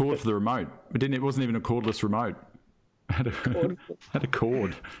had a cord for the remote. It wasn't even a cordless remote. Had a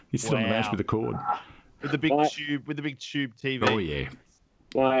cord. You sit on the bench with a cord. With the big tube TV. Oh yeah.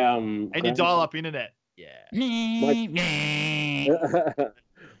 And you dial up internet. Yeah.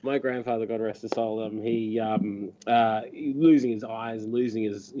 My grandfather, God rest his soul, he losing his eyes, losing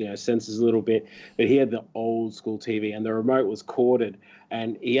his senses a little bit, but he had the old school TV, and the remote was corded,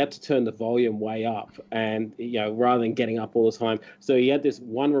 and he had to turn the volume way up, and rather than getting up all the time, so he had this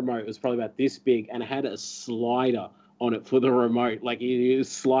one remote. It was probably about this big, and it had a slider on it for the remote. Like you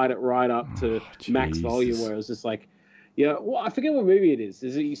slide it right up to max volume, where it was just like, well, I forget what movie it is.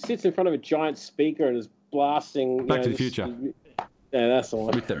 He sits in front of a giant speaker and is blasting. Back to the Future. Yeah, that's the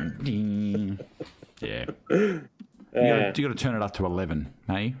one. With the you got to turn it up to 11,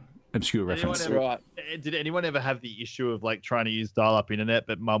 hey? Obscure reference. Did anyone ever have the issue of like trying to use dial-up internet,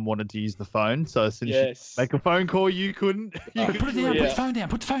 but mum wanted to use the phone? So as soon as you make a phone call, you couldn't. Put it down. Put the phone down.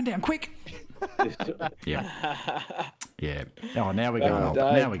 Put the phone down, quick. Yeah. Oh, now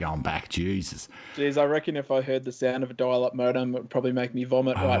we're going back. Jesus. Jeez, I reckon if I heard the sound of a dial-up modem, it would probably make me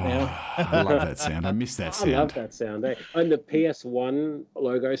vomit right now. I love that sound. I miss that sound. I love that sound. On the PS1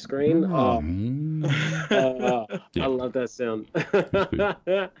 logo screen. I love that sound.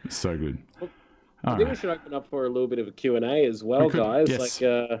 It's so good. I think we should open up for a little bit of a Q&A as well, guys. Yes.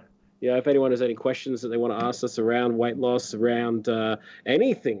 Like, if anyone has any questions that they want to ask us around weight loss, around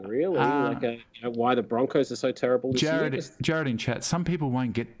anything really, why the Broncos are so terrible this year. Jared in chat, some people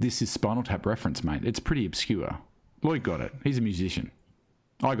won't get this is Spinal Tap reference, mate. It's pretty obscure. Lloyd got it. He's a musician.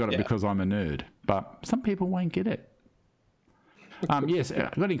 I got it because I'm a nerd, but some people won't get it. Yes,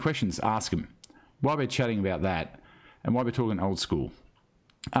 got any questions, ask them. While we're chatting about that and while we're talking old school,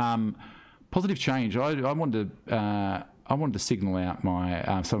 positive change, I wanted to signal out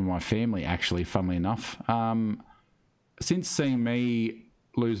my some of my family, actually, funnily enough. Since seeing me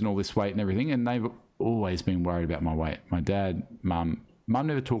losing all this weight and everything, and they've always been worried about my weight. My dad, mum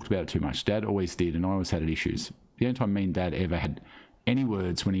never talked about it too much. Dad always did, and I always had issues. The only time me and Dad ever had any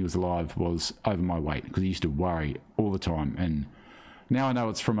words when he was alive was over my weight, because he used to worry all the time. And now I know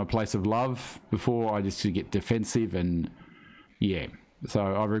it's from a place of love. Before, I just used to get defensive, and so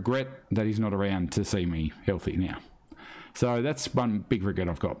I regret that he's not around to see me healthy now. So that's one big regret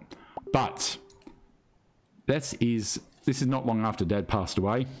I've got. But this is not long after Dad passed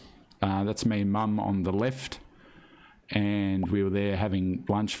away. That's me and Mum on the left, and we were there having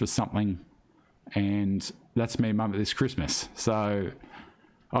lunch for something, and that's me and Mum at this Christmas. So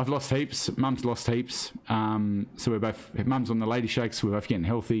I've lost heaps. Mum's lost heaps. So we're both. Mum's on the lady shakes. We're both getting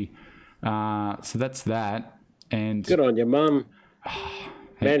healthy. So that's that. And good on you, Mum.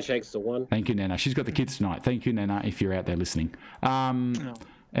 Handshake's the one. Thank you, Nana. She's got the kids tonight. Thank you, Nana, if you're out there listening. And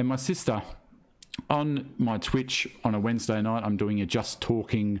my sister, on my Twitch on a Wednesday night, I'm doing a Just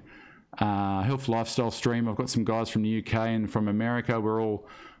Talking health lifestyle stream. I've got some guys from the UK and from America. We're all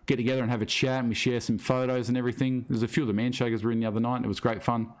get together and have a chat, and we share some photos and everything. There's a few of the Manshakers were in the other night. It was great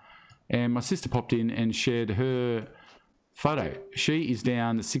fun. And my sister popped in and shared her photo. She is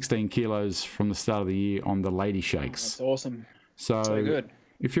down 16 kilos from the start of the year on the lady shakes. That's awesome. So good.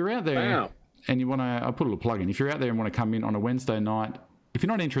 If you're out there and you want to, I'll put a little plug in. If you're out there and want to come in on a Wednesday night, if you're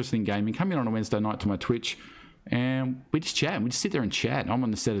not interested in gaming, come in on a Wednesday night to my Twitch, and we just chat. We just sit there and chat. I'm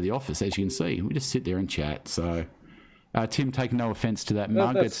on the set of the office, as you can see. We just sit there and chat. So, Tim, take no offence to that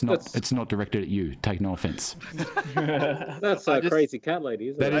mug. It's not directed at you. Take no offence. That's a crazy cat lady,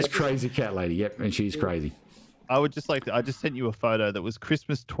 isn't it? That is crazy cat lady. Yep, and she's crazy. I would just like to. I just sent you a photo that was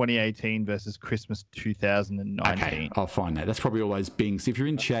Christmas 2018 versus Christmas 2019. Okay, I'll find that. That's probably all those bings. If you're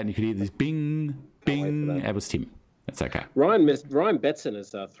in chat and you could hear this bing, bing, that was Tim. That's okay. Ryan Betson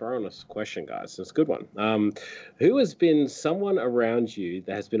has thrown us a question, guys. It's a good one. Who has been someone around you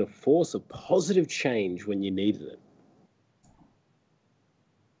that has been a force of positive change when you needed it?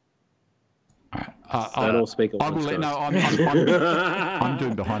 I'm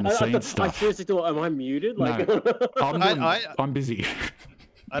doing behind the scenes stuff. I seriously thought, am I muted? No, I'm busy.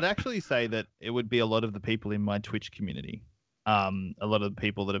 I'd actually say that it would be a lot of the people in my Twitch community. A lot of the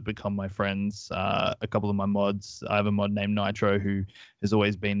people that have become my friends, a couple of my mods. I have a mod named Nitro who has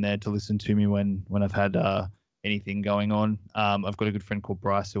always been there to listen to me when I've had anything going on. I've got a good friend called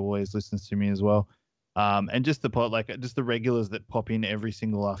Bryce who always listens to me as well. And just just the regulars that pop in every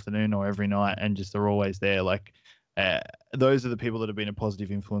single afternoon or every night and just are always there. Like those are the people that have been a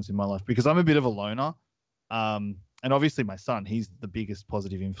positive influence in my life because I'm a bit of a loner. And obviously my son, he's the biggest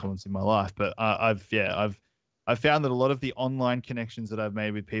positive influence in my life. But I've found that a lot of the online connections that I've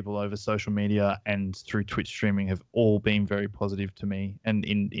made with people over social media and through Twitch streaming have all been very positive to me and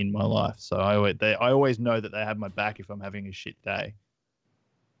in my life. So I always know that they have my back if I'm having a shit day.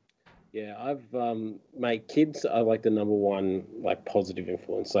 Yeah, I've my kids are like the number one like positive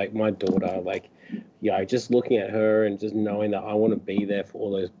influence. Like my daughter, like just looking at her and just knowing that I want to be there for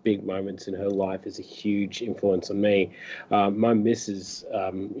all those big moments in her life is a huge influence on me. My missus,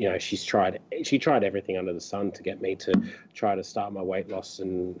 she tried everything under the sun to get me to try to start my weight loss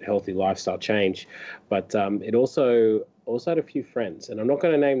and healthy lifestyle change, but it also had a few friends, and I'm not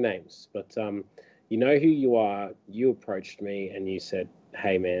going to name names, but you know who you are. You approached me and you said,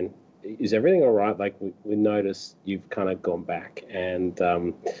 "Hey, man, is everything all right? Like we noticed you've kind of gone back," and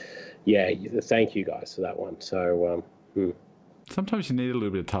thank you guys for that one. So sometimes you need a little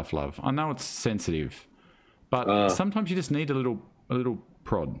bit of tough love. I know it's sensitive, but sometimes you just need a little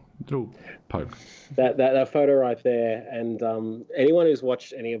prod, a little poke. That photo right there, and anyone who's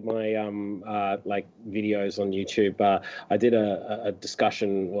watched any of my like videos on YouTube, I did a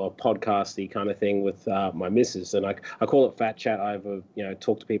discussion or a podcasty kind of thing with my missus, and I call it Fat Chat. I've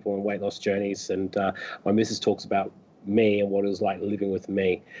talk to people on weight loss journeys, and my missus talks about me and what it was like living with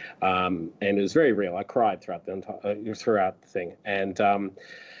me, and it was very real. I cried throughout the thing, and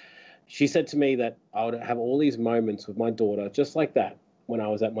she said to me that I would have all these moments with my daughter just like that when I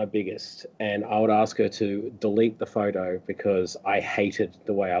was at my biggest, and I would ask her to delete the photo because I hated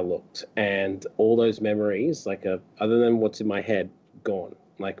the way I looked, and all those memories, like other than what's in my head, gone,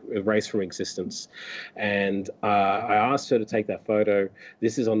 like erased from existence. And I asked her to take that photo.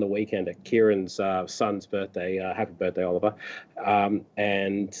 This is on the weekend at Kieran's son's birthday. Happy birthday, Oliver.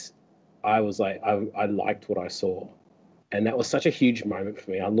 And I was like, I liked what I saw. And that was such a huge moment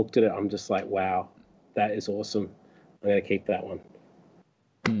for me. I looked at it, I'm just like, wow, that is awesome. I'm going to keep that one.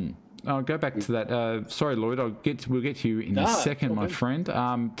 I'll go back to that. Sorry, Lloyd. We'll get to you in a second, my friend.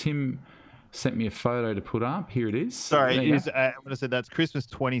 Tim sent me a photo to put up. Here it is. Sorry, I'm going to say that's Christmas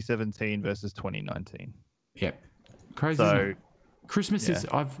 2017 versus 2019. Yep. Crazy. So Christmas is.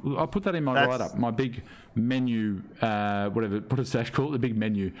 I'll put that in my write-up. My big menu, whatever. What does that call it? The big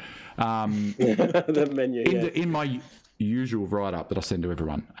menu. The menu. In my usual write-up that I send to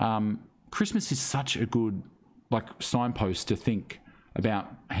everyone. Christmas is such a good signpost to think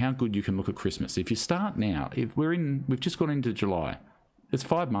about how good you can look at Christmas. If you start now, we've just gone into July. It's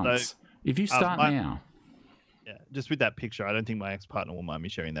 5 months. So, if you start now. Yeah, just with that picture, I don't think my ex-partner will mind me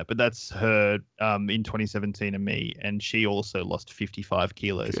sharing that, but that's her in 2017 and me, and she also lost 55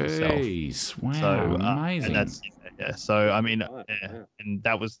 kilos herself. Jeez, wow, so, amazing. And that's, so I mean, and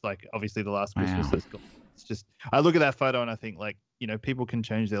that was like obviously the last Christmas that's gone. It's just, I look at that photo and I think people can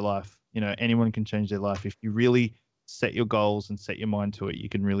change their life. Anyone can change their life if you really set your goals and set your mind to it. You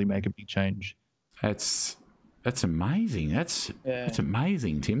can really make a big change. That's amazing. That's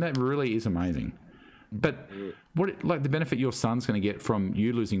amazing, Tim. That really is amazing. But the benefit your son's going to get from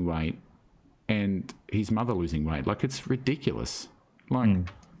you losing weight and his mother losing weight, it's ridiculous.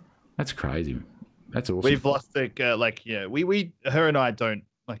 That's crazy. That's awesome. We've lost we her and I don't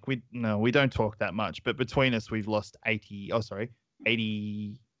we don't talk that much, but between us we've lost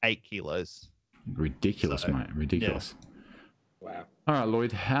 88 kilos. Ridiculous, mate. Ridiculous. Yeah. Wow. All right,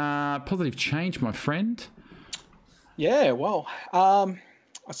 Lloyd. Positive change, my friend. Yeah, well, I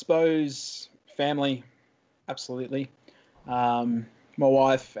suppose family, absolutely. My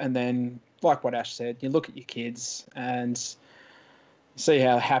wife, and then like what Ash said, you look at your kids and see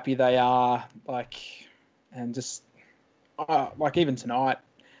how happy they are, and just even tonight,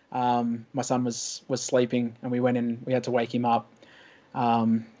 my son was sleeping and we went in. We had to wake him up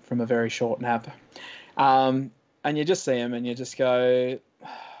from a very short nap, and you just see him and you just go,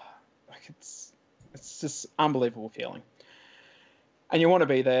 it's just unbelievable feeling, and you want to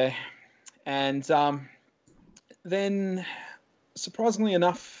be there. And then, surprisingly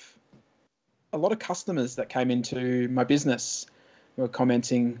enough, a lot of customers that came into my business were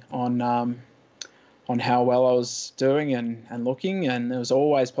commenting on how well I was doing and looking, and there was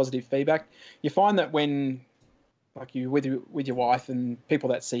always positive feedback. You find that when you with your wife and people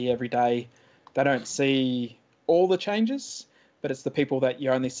that see you every day, they don't see all the changes, but it's the people that you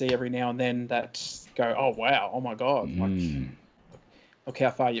only see every now and then that go, oh wow, oh my god, like look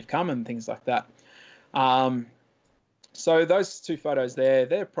how far you've come and things like that. So those two photos there,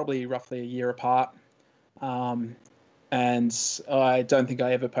 they're probably roughly a year apart. And I don't think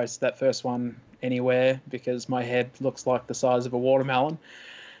I ever posted that first one anywhere because my head looks like the size of a watermelon.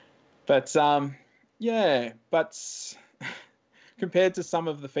 But but compared to some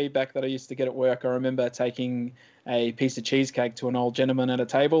of the feedback that I used to get at work, I remember taking a piece of cheesecake to an old gentleman at a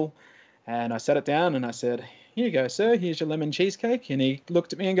table, and I sat it down and I said, "Here you go, sir, here's your lemon cheesecake." And he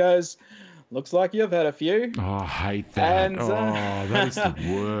looked at me and goes, "Looks like you've had a few." Oh, I hate that. And, that is the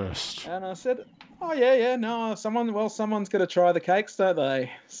worst. And I said, "Oh yeah, no, someone's got to try the cakes, don't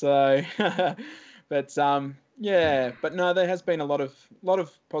they?" So, but but no, there has been a lot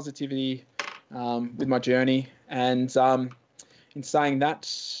of positivity with my journey, and in saying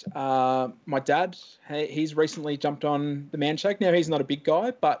that, my dad, he's recently jumped on the Manshake. Now he's not a big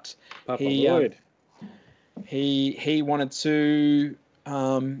guy, but he wanted to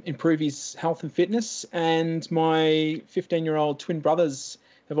improve his health and fitness, and my 15-year-old twin brothers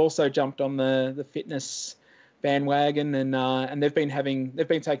have also jumped on the fitness bandwagon, and they've been taking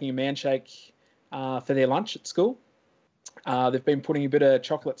a Manshake for their lunch at school. They've been putting a bit of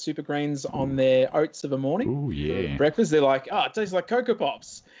chocolate super greens on their oats of a morning. Oh yeah, for breakfast. They're like, oh, it tastes like Cocoa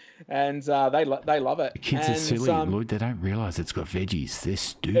Pops, and they love it. The kids are silly, Lloyd. They don't realise it's got veggies. They're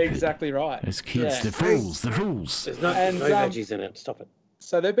stupid. Exactly right. As kids, they're fools. They're fools. There's no veggies in it. Stop it.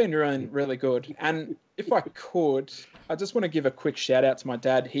 So they've been really good. And if I could, I just want to give a quick shout out to my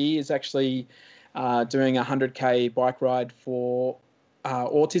dad. He is actually doing a 100K bike ride for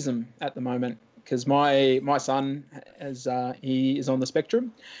autism at the moment, because my son he is on the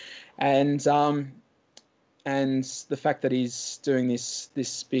spectrum, and the fact that he's doing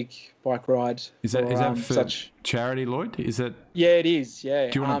this big bike ride. Is that for charity, Lloyd? Is that? Yeah, it is.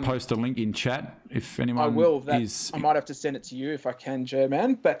 Yeah. Do you want to post a link in chat if anyone? I will. I might have to send it to you if I can,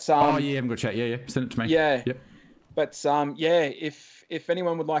 German. But oh yeah, I haven't got chat. Yeah, send it to me. Yeah. Yep. But if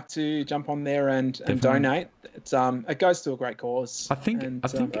anyone would like to jump on there and donate, it goes to a great cause. I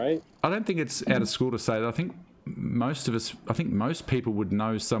don't think it's out of school to say that. I think most people would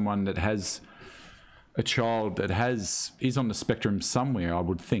know someone that has a child that is on the spectrum somewhere. I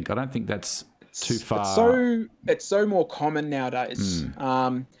would think. I don't think that's too far. It's so more common nowadays.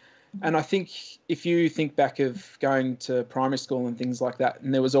 And I think if you think back of going to primary school and things like that,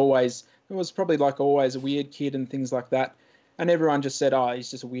 and there was probably always a weird kid and things like that. And everyone just said, oh,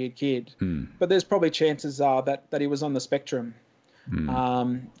 he's just a weird kid. But there's probably chances are that he was on the spectrum.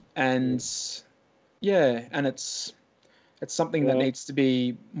 And it's something that needs to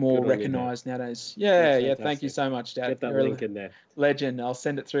be more recognised nowadays. Yeah, thank you so much, Dad. Get that link in there. Legend. I'll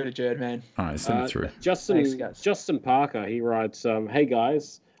send it through to Jerd, man. All right, send it through. Justin Parker, he writes, hey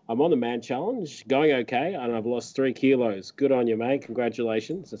guys, I'm on the Man Challenge, going okay, and I've lost 3 kilos. Good on you, mate.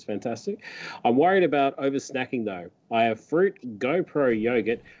 Congratulations. That's fantastic. I'm worried about over snacking, though. I have fruit, GoPro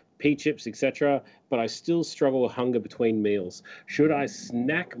yogurt, pea chips, etc., but I still struggle with hunger between meals. Should I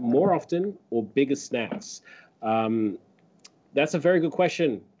snack more often or bigger snacks? That's a very good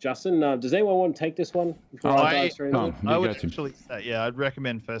question, Justin. Does anyone want to take this one? I would actually say, I'd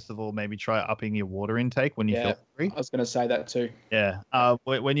recommend, first of all, maybe try upping your water intake when you feel hungry. I was going to say that too. Yeah.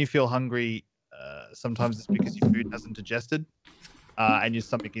 When you feel hungry, sometimes it's because your food hasn't digested, and your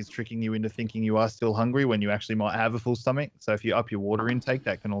stomach is tricking you into thinking you are still hungry when you actually might have a full stomach. So if you up your water intake,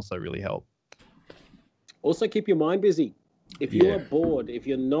 that can also really help. Also, keep your mind busy. If you are bored, if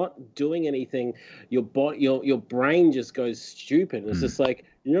you're not doing anything, your brain just goes stupid. It's just like,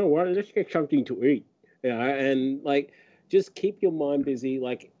 you know what? Let's get something to eat. And just keep your mind busy.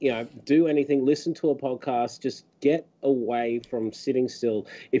 Do anything. Listen to a podcast. Just get away from sitting still.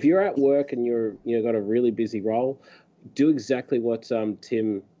 If you're at work and you're got a really busy role, do exactly what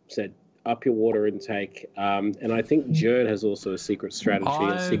Tim said. Up your water intake, and I think Jerd has also a secret strategy,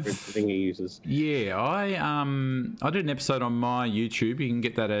 a secret thing he uses. Yeah, I did an episode on my YouTube. You can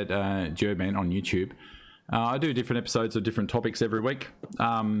get that at Jerdman on YouTube. I do different episodes of different topics every week.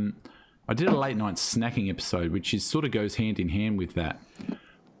 I did a late night snacking episode, which sort of goes hand in hand with that.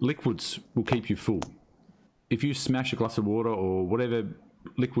 Liquids will keep you full. If you smash a glass of water or whatever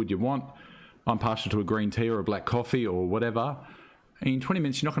liquid you want, I'm partial to a green tea or a black coffee or whatever. In 20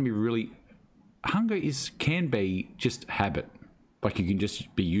 minutes, you're not going to be really... Hunger can be just habit. Like you can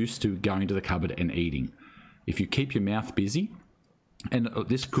just be used to going to the cupboard and eating. If you keep your mouth busy, and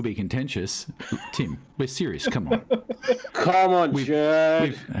this could be contentious, Tim, we're serious, come on. Come on,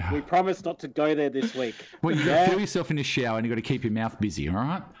 Jerd. We promised not to go there this week. Well, you've got to fill yourself in the shower and you've got to keep your mouth busy, all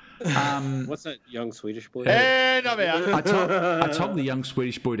right? What's that young Swedish boy? And I'm out. I told the young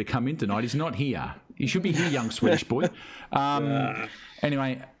Swedish boy to come in tonight. He's not here. He should be here, young Swedish boy.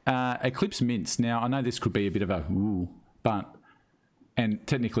 Anyway, Eclipse Mints. Now, I know this could be a bit of a ooh, and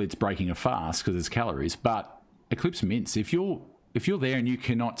technically it's breaking a fast because there's calories, but Eclipse Mints, if you're there and you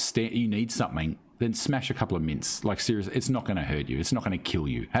cannot stand, you need something, then smash a couple of mints. Like, seriously, it's not going to hurt you. It's not going to kill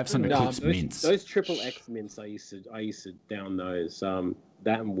you. Have some Eclipse Mints. Those triple X mints, I used to down those,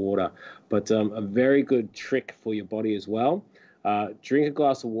 that and water. But a very good trick for your body as well. Drink a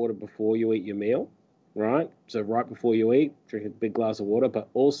glass of water before you eat your meal, right? So right before you eat, drink a big glass of water. But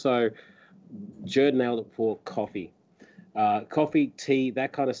also, Jared nailed it for coffee. Coffee, tea,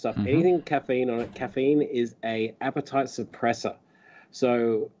 that kind of stuff. Mm-hmm. Anything caffeine on it. Caffeine is a appetite suppressor.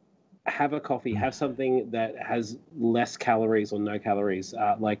 So have a coffee, have something that has less calories or no calories,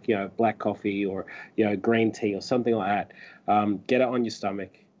 like, black coffee or, green tea or something like that. Get it on your stomach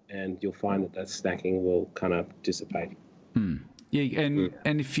and you'll find that snacking will kind of dissipate. Yeah,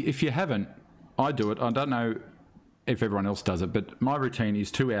 and if you haven't, I do it. I don't know if everyone else does it, but my routine is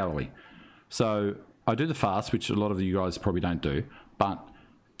 2 hourly. So I do the fast, which a lot of you guys probably don't do, but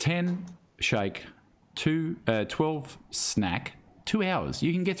 10 shake, 12 snack, 2 hours.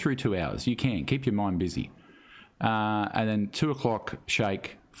 You can get through 2 hours. You can. Keep your mind busy. And then 2 o'clock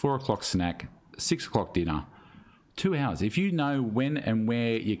shake, 4 o'clock snack, 6 o'clock dinner, 2 hours. If you know when and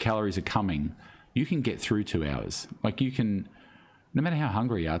where your calories are coming, you can get through 2 hours. Like, you can, no matter how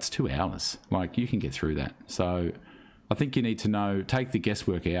hungry you are, it's 2 hours. Like, you can get through that. So I think you need to take the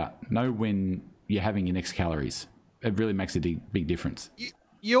guesswork out. Know when you're having your next calories. It really makes a big difference.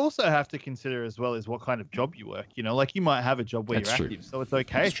 You also have to consider as well as what kind of job you work. Like, you might have a job where you're active, so it's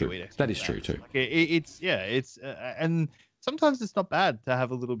okay if you eat extra. That is true too. Like, and sometimes it's not bad to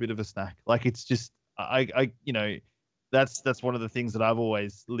have a little bit of a snack. Like, it's just that's one of the things that I've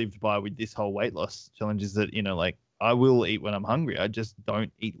always lived by with this whole weight loss challenge is that like, I will eat when I'm hungry. I just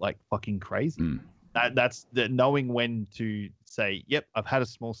don't eat like fucking crazy. That's the knowing when to say, yep, I've had a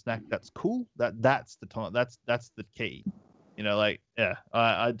small snack. That's cool. That's the time. That's the key. I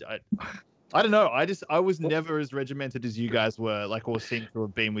don't know. I was never as regimented as you guys were, like, or seem to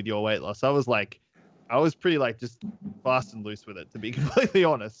have been with your weight loss. I was pretty like just fast and loose with it, to be completely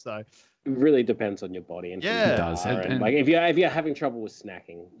honest. So it really depends on your body. And yeah, it does. And like, if you're having trouble with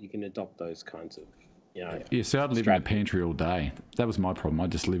snacking, you can adopt those kinds of, Yeah, so I'd live in the pantry all day. That was my problem. I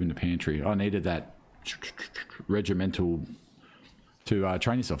just live in the pantry. I needed that regimental to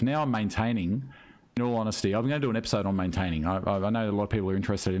train yourself. Now I'm maintaining. In all honesty, I'm going to do an episode on maintaining. I know a lot of people are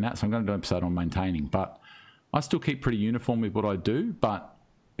interested in that, so I'm going to do an episode on maintaining. But I still keep pretty uniform with what I do. But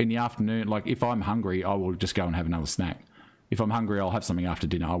in the afternoon, like, if I'm hungry, I will just go and have another snack. If I'm hungry, I'll have something after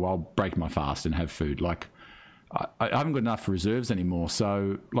dinner. I'll break my fast and have food. Like, I haven't got enough reserves anymore.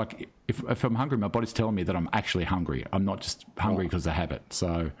 So, like, if I'm hungry, my body's telling me that I'm actually hungry. I'm not just hungry because of habit.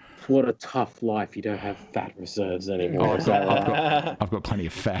 So, what a tough life. You don't have fat reserves anymore. I've got plenty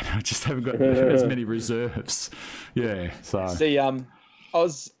of fat. I just haven't got as many reserves. Yeah. So see, I'm a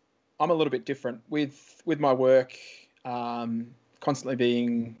little bit different with my work. Constantly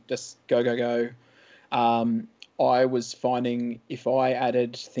being just go. I was finding if I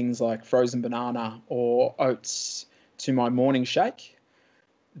added things like frozen banana or oats to my morning shake,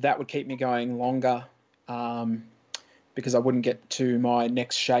 that would keep me going longer because I wouldn't get to my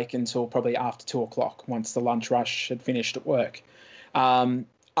next shake until probably after 2 o'clock once the lunch rush had finished at work.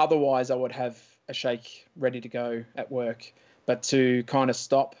 Otherwise, I would have a shake ready to go at work, but to kind of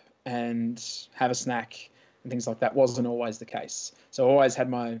stop and have a snack and things like that wasn't always the case. So I always had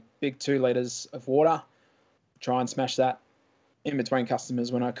my big 2 liters of water, try and smash that in between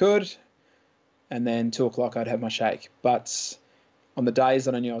customers when I could, and then 2 o'clock I'd have my shake. But on the days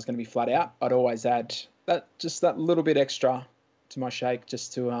that I knew I was going to be flat out, I'd always add that little bit extra to my shake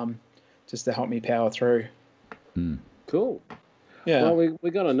just to help me power through. Cool. Yeah. Well,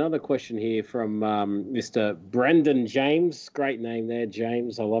 we got another question here from Mr. Brendan James. Great name there,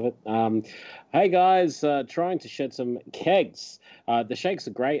 James. I love it. Hey guys, trying to shed some kegs. The shakes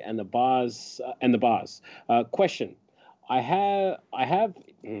are great, and the bars. Question.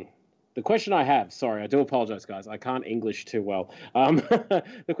 The question I have. Sorry, I do apologize, guys. I can't English too well.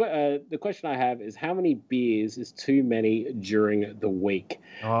 The question I have is, how many beers is too many during the week?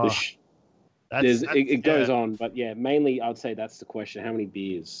 It goes on, but yeah, mainly I'd say that's the question. How many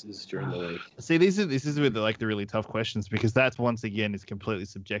beers is during the week? See, this is with the really tough questions, because that's, once again, is completely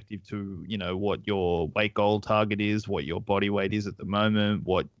subjective to, what your weight goal target is, what your body weight is at the moment,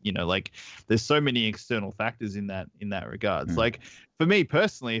 what, like, there's so many external factors in that regards. Like, for me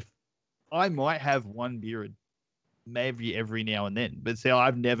personally, if I might have one beer maybe every now and then. But see,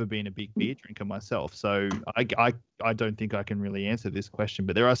 I've never been a big beer drinker myself, so I don't think I can really answer this question.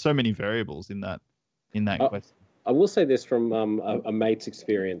 But there are so many variables in that question. I will say this from a mate's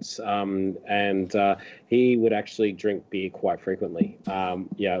experience, and he would actually drink beer quite frequently.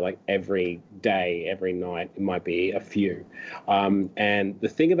 Like every day, every night, it might be a few. And the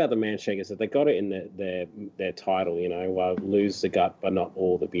thing about the Manshake is that they got it in their title, lose the gut, but not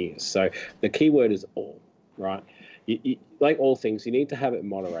all the beers. So the key word is all, right? You, like all things, you need to have it in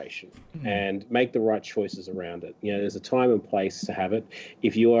moderation and make the right choices around it. There's a time and place to have it.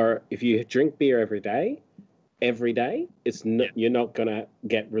 If you drink beer every day, you're not going to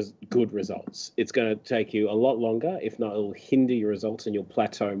get good results. It's going to take you a lot longer. If not, it'll hinder your results and you'll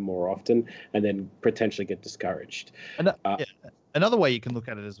plateau more often and then potentially get discouraged. Another way you can look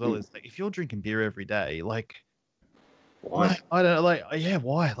at it as well is like if you're drinking beer every day, like why? I don't know,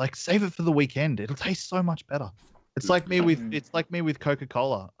 why? Like save it for the weekend. It'll taste so much better. It's like me with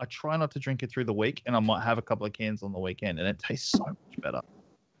Coca-Cola. I try not to drink it through the week, and I might have a couple of cans on the weekend, and it tastes so much better.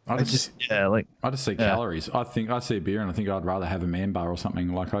 I just see calories. I see beer and I think I'd rather have a man bar or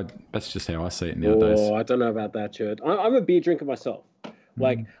something. That's just how I see it nowadays. Oh, I don't know about that, Jared. I'm a beer drinker myself.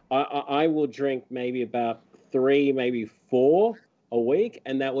 Like I will drink maybe about 3, maybe 4 a week,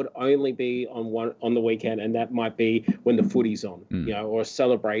 and that would only be on the weekend, and that might be when the footy's on, or a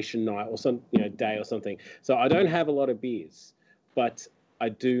celebration night or some day or something. So I don't have a lot of beers, but I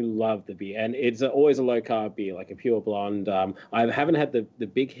do love the beer, and it's always a low carb beer, like a pure blonde. I haven't had the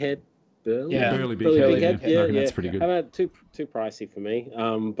big head. Burley big head. Yeah, that's pretty good. I've had too pricey for me.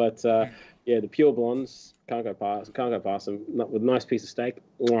 But the pure blondes can't go past them. With a nice piece of steak.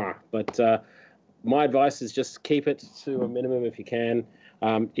 But my advice is just keep it to a minimum if you can.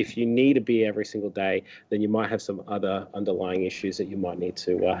 If you need a beer every single day, then you might have some other underlying issues that you might need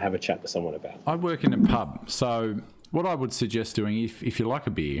to have a chat to someone about. I work in a pub, so what I would suggest doing, if you like a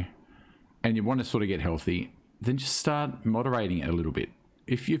beer and you want to sort of get healthy, then just start moderating it a little bit.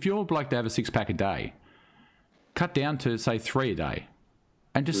 If you're like to have a 6-pack a day, cut down to say 3 a day,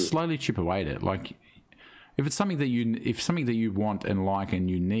 and just slowly chip away at it. Like if it's something that you want and like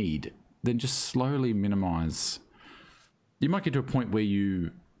and you need, then just slowly minimize. You might get to a point where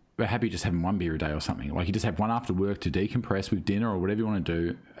you are happy just having 1 beer a day or something. Like you just have one after work to decompress with dinner or whatever you want to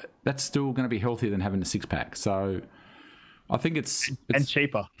do. That's still going to be healthier than having a 6-pack. So I think it's and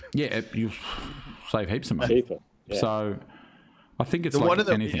cheaper. Yeah, you save heaps of money. Cheaper. Yeah. So I think it's like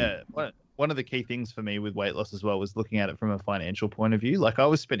anything. One of the key things for me with weight loss as well was looking at it from a financial point of view. Like I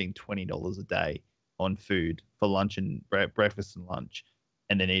was spending $20 a day on food for lunch and breakfast and lunch,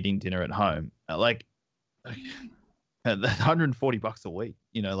 and then eating dinner at home. Like $140 a week,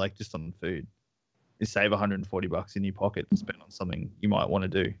 like just on food. You save $140 in your pocket and spend on something you might want to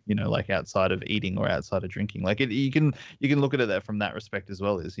do, like outside of eating or outside of drinking. Like you can look at it from that respect as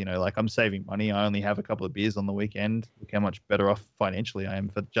well. Is like I'm saving money. I only have a couple of beers on the weekend. Look how much better off financially I am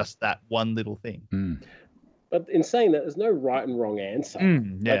for just that one little thing. But in saying that, there's no right and wrong answer.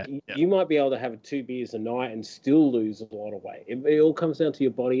 You might be able to have 2 beers a night and still lose a lot of weight. It all comes down to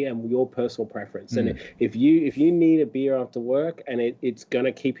your body and your personal preference. And if you need a beer after work and it's going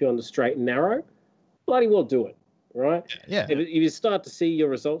to keep you on the straight and narrow, bloody well do it, right? Yeah. If you start to see your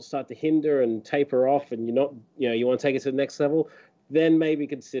results start to hinder and taper off, and you're not, you want to take it to the next level, then maybe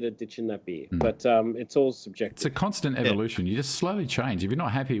consider ditching that beer. But it's all subjective. It's a constant evolution. You just slowly change. If you're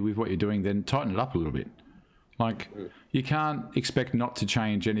not happy with what you're doing, then tighten it up a little bit. Like you can't expect not to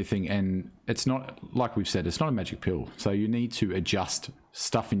change anything, and it's not, like we've said, it's not a magic pill. So you need to adjust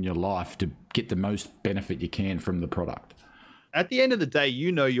stuff in your life to get the most benefit you can from the product. At the end of the day,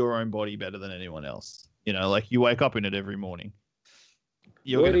 your own body better than anyone else. Like you wake up in it every morning.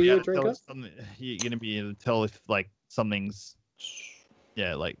 You're going to be able to tell if like something's,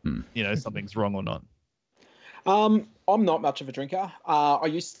 something's wrong or not. I'm not much of a drinker. I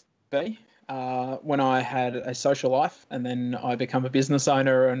used to be when I had a social life, and then I become a business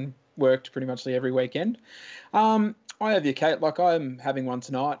owner and worked pretty much every weekend. I have the occasion, like I'm having one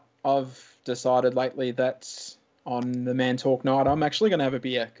tonight. I've decided lately that on the Man Talk night, I'm actually going to have a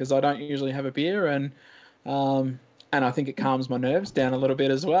beer because I don't usually have a beer, and I think it calms my nerves down a little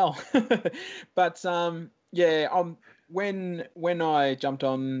bit as well. But when I jumped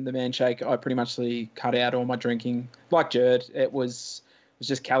on the Manshake, I pretty much cut out all my drinking. Like Jared, it was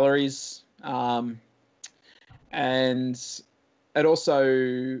just calories, and it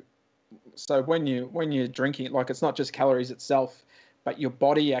also, so when you're drinking, like it's not just calories itself, but your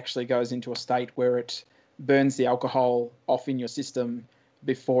body actually goes into a state where it burns the alcohol off in your system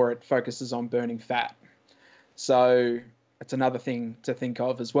before it focuses on burning fat. So it's another thing to think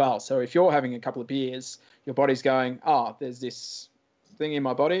of as well. So if you're having a couple of beers, your body's going, oh, there's this thing in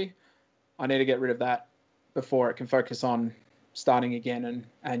my body, I need to get rid of that before it can focus on starting again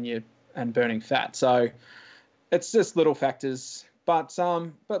and burning fat. So it's just little factors, but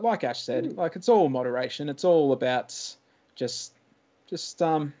like Ash said, like it's all moderation. It's all about just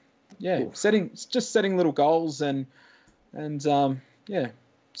setting little goals and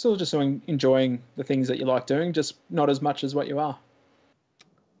still just enjoying the things that you like doing, just not as much as what you are.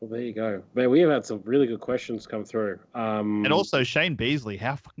 Well, there you go. Man, we have had some really good questions come through. And also Shane Beasley,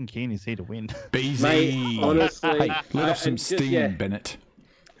 how fucking keen is he to win? Beasley. Mate, honestly. Hey, let off some steam, Bennett.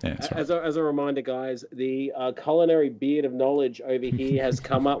 Yeah, that's right. As a reminder, guys, the culinary beard of knowledge over here has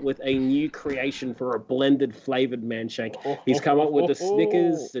come up with a new creation for a blended flavored manshake. He's come up with the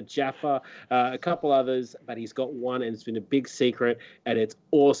Snickers, the Jaffa, a couple others, but he's got one, and it's been a big secret, and it's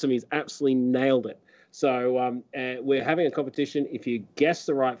awesome. He's absolutely nailed it. So we're having a competition. If you guess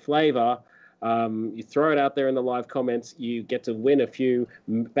the right flavor, you throw it out there in the live comments, you get to win a few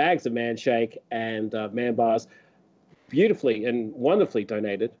bags of manshake and man bars, beautifully and wonderfully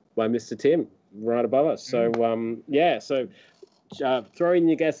donated by Mr. Tim right above us. So throw in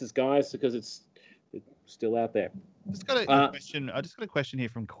your guesses, guys, because it's still out there. I just got a question here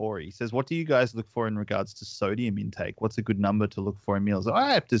from Corey. He says, what do you guys look for in regards to sodium intake? What's a good number to look for in meals?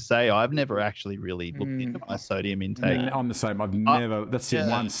 I have to say, I've never actually really looked into my sodium intake. I'm the same. I've never, that's the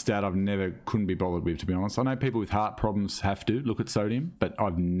one stat couldn't be bothered with, to be honest. I know people with heart problems have to look at sodium, but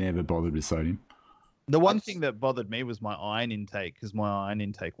I've never bothered with sodium. The one thing that bothered me was my iron intake, because my iron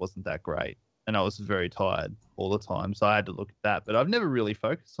intake wasn't that great. And I was very tired all the time, so I had to look at that. But I've never really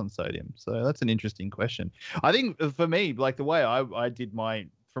focused on sodium, so that's an interesting question. I think for me, like the way I did my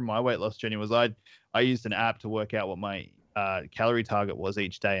weight loss journey was I used an app to work out what my calorie target was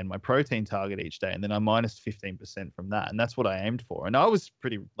each day and my protein target each day, and then I minus 15% from that, and that's what I aimed for. And I was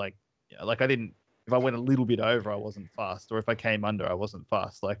pretty like I didn't. If I went a little bit over, I wasn't fast, or if I came under, I wasn't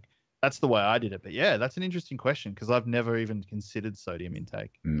fast. Like that's the way I did it. But yeah, that's an interesting question because I've never even considered sodium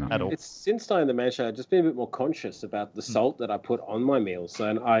intake at all. It's since starting the manshake, I've just been a bit more conscious about the salt that I put on my meals.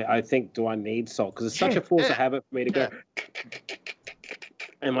 And I think, do I need salt? Because it's such a force of habit for me to go.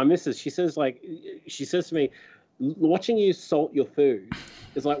 And my missus, she says to me, watching you salt your food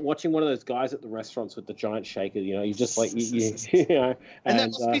is like watching one of those guys at the restaurants with the giant shaker. You know, you just like you know. And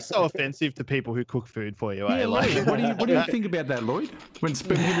that must be so offensive to people who cook food for you. Yeah, like, what do you think about that, Lloyd? When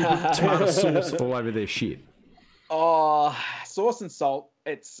people put tomato sauce all over their shit. Oh, sauce and salt.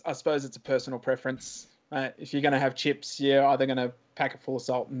 I suppose it's a personal preference. If you're going to have chips, you're either going to pack it full of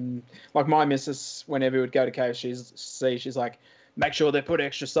salt, and like my missus, whenever we would go to KFC, she's like, make sure they put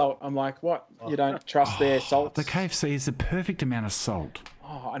extra salt. I'm like, what? You don't trust their salt? The KFC is the perfect amount of salt.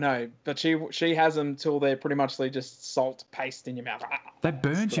 Oh, I know, but she has them till they're pretty much just salt paste in your mouth. That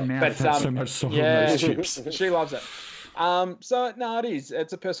burns your mouth. That's so much salt on those chips. She loves it. So no, it is.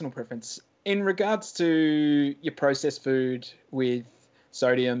 It's a personal preference. In regards to your processed food with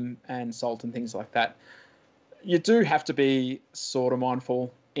sodium and salt and things like that, you do have to be sort of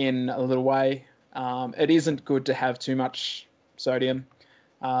mindful in a little way. It isn't good to have too much sodium.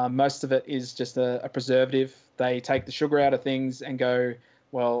 Most of it is just a preservative. They take the sugar out of things and go,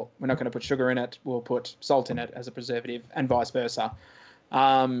 well, we're not going to put sugar in it. We'll put salt in it as a preservative, and vice versa.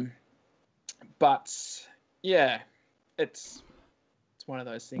 But yeah, it's one of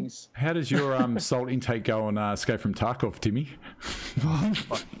those things. How does your salt intake go on Escape from Tarkov, Timmy?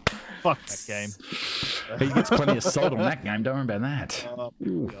 Fuck that game. He gets plenty of salt on that game. Don't worry about that. Oh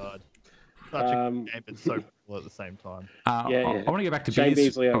my god. Such a good game, but so cool at the same time. I want to go back to Shane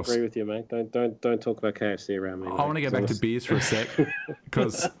beers. Beasley, I agree with you, mate. Don't talk about KFC around me. I want to go back to beers for a sec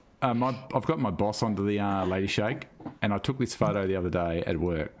because I've got my boss onto the Lady Shake, and I took this photo the other day at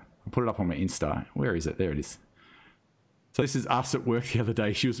work. I put it up on my Insta. Where is it? There it is. So this is us at work the other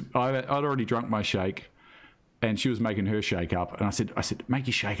day. I'd already drunk my shake, and she was making her shake up. And I said, make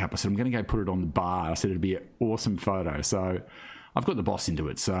your shake up. I said, I'm going to go put it on the bar. I said, it'd be an awesome photo. So I've got the boss into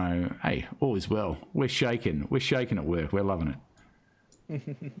it. So, hey, all is well. We're shaking. We're shaking at work. We're loving it.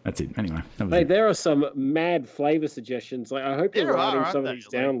 That's it. Anyway. Hey, there are some mad flavour suggestions. Like, I hope you're writing some of these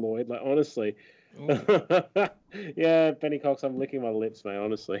down, Lloyd. Like, honestly. Yeah, Benny Cox, I'm licking my lips, mate,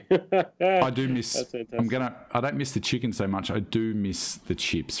 honestly. I do miss I don't miss the chicken so much. I do miss the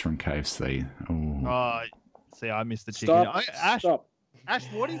chips from KFC. See, I miss the chicken. Stop. Ash,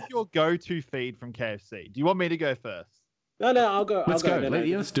 what is your go-to feed from KFC? Do you want me to go first? No, I'll go. Let's go.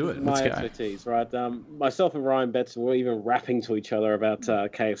 Let's do it. My expertise, right? Myself and Ryan Betts were even rapping to each other about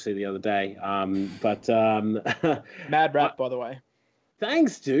KFC the other day. Mad rap, by the way.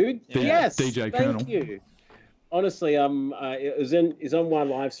 Thanks, dude. Yeah. Yes, DJ Colonel. Thank you. honestly, it's on my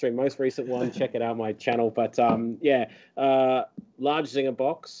live stream, most recent one. Check it out, my channel. But large zinger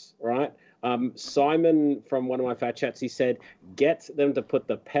box, right? Simon from one of my fat chats, he said, get them to put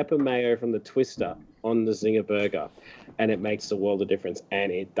the pepper mayo from the Twister on the zinger burger, and it makes the world of difference,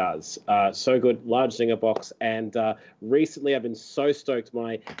 and it does. So good, large zinger box. And recently, I've been so stoked.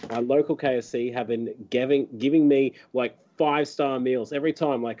 My local KFC have been giving me like 5-star meals every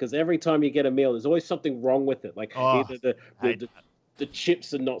time. Like, because every time you get a meal, there's always something wrong with it. Like either the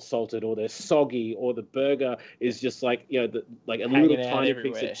chips are not chips or they're soggy, or the burger is just like, you know, like a little tiny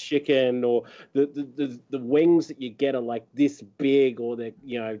piece of chicken, or the wings that you get are like this big, or they're,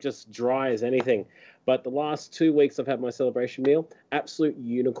 you know, just dry as anything. But the last 2 weeks I've had my celebration meal, absolute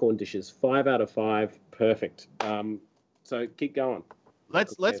unicorn dishes, 5 out of 5, perfect. So keep going.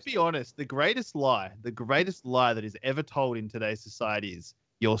 Let's be honest. The greatest lie that is ever told in today's society is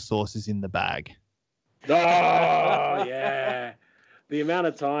your sauce is in the bag. Oh yeah. The amount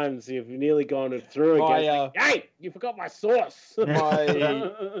of times you've nearly gone through again. Like, hey, you forgot my sauce.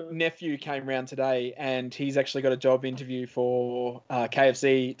 My nephew came round today, and he's actually got a job interview for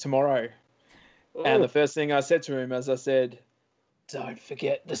KFC tomorrow. Oh. And the first thing I said to him, as I said, don't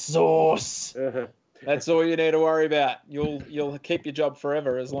forget the sauce. That's all you need to worry about. You'll keep your job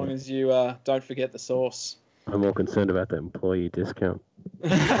forever as long as you don't forget the sauce. I'm more concerned about the employee discount.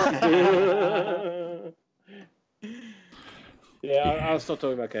 Yeah, I'll stop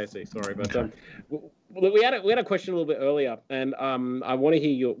talking about KFC. Sorry, but we had a question a little bit earlier, and I want to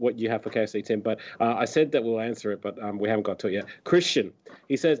hear what you have for KFC, Tim. But I said that we'll answer it, but we haven't got to it yet. Christian,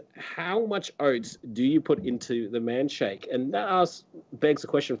 he says, how much oats do you put into the man shake? And that begs a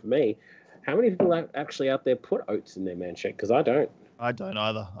question for me: how many people actually out there put oats in their man shake? Because I don't. I don't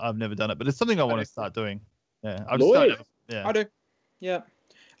either. I've never done it, but it's something I want to start doing. Yeah, I do. Yeah.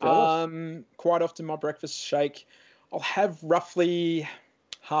 Quite often my breakfast shake, I'll have roughly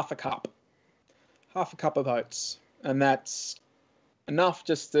half a cup of oats, and that's enough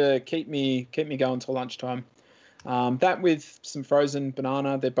just to keep me going till lunchtime. That with some frozen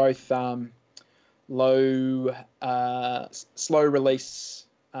banana. They're both slow release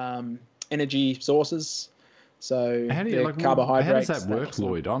energy sources. So how do you carbohydrates? How does that work,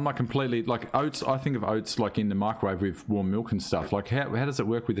 Lloyd? I'm like completely like oats. I think of oats like in the microwave with warm milk and stuff. Like how does it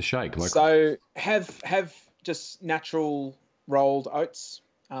work with the shake? Like, so have just natural rolled oats.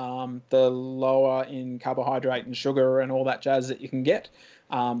 The lower in carbohydrate and sugar and all that jazz that you can get,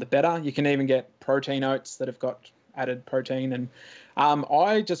 the better. You can even get protein oats that have got added protein, and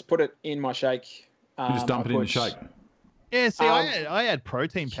I just put it in my shake. You just dump it in the shake. Yeah, see, I add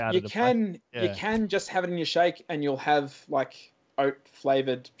protein powder. You can just have it in your shake, and you'll have like oat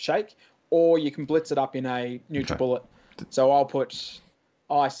flavored shake, or you can blitz it up in a NutriBullet. Okay. So I'll put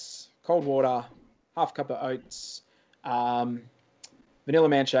ice, cold water, half a cup of oats, vanilla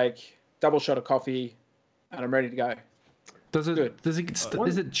man shake, double shot of coffee, and I'm ready to go. Is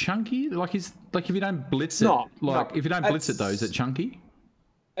it chunky? Like if you don't blitz it, if you don't blitz it though, is it chunky?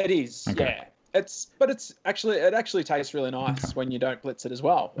 It is. Okay. Yeah. It actually tastes really nice when you don't blitz it as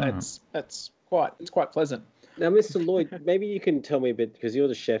well. It's quite pleasant. Now, Mr. Lloyd, maybe you can tell me a bit, because you're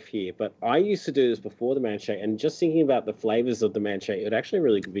the chef here, but I used to do this before the man shake, and just thinking about the flavors of the man shake, it would actually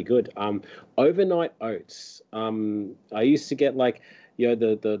really be good. Overnight oats. I used to get like, you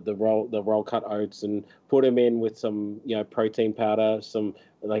know, the roll cut oats and put them in with some, you know, protein powder, some,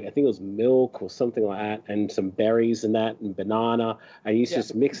 like, I think it was milk or something like that, and some berries and that, and banana. I used to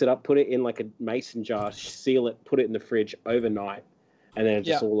just mix it up, put it in like a mason jar, seal it, put it in the fridge overnight, and then it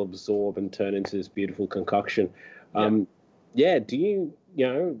just all absorb and turn into this beautiful concoction. Do you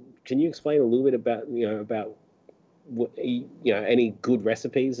can you explain a little bit about what, any good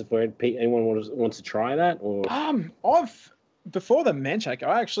recipes if anyone wants to try that? Or before the man shake,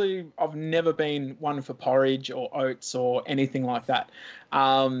 I've never been one for porridge or oats or anything like that.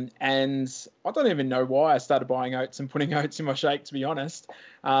 And I don't even know why I started buying oats and putting oats in my shake, to be honest.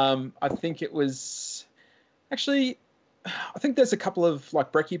 I think it was actually, I think there's a couple of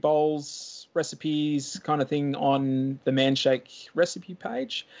like brekkie bowls recipes kind of thing on the man shake recipe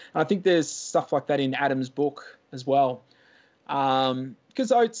page. And I think there's stuff like that in Adam's book as well.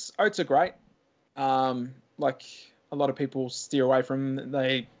 Because oats are great. Like, a lot of people steer away from them.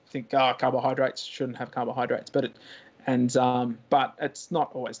 They think carbohydrates shouldn't have carbohydrates, but it's not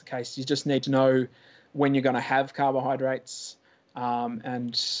always the case. You just need to know when you're going to have carbohydrates,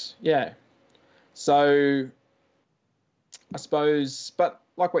 So I suppose, but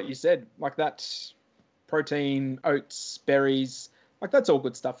like what you said, like that protein, oats, berries, like that's all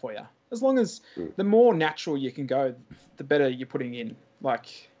good stuff for you. As long as the more natural you can go, the better you're putting in.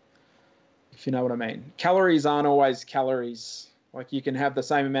 Like, if you know what I mean. Calories aren't always calories. Like you can have the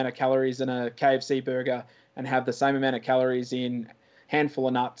same amount of calories in a KFC burger and have the same amount of calories in a handful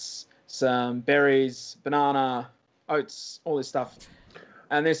of nuts, some berries, banana, oats, all this stuff.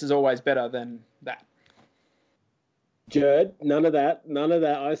 And this is always better than that. Jared, none of that.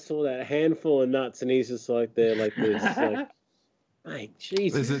 I saw that handful of nuts, and he's just like there, like this. Like, mate,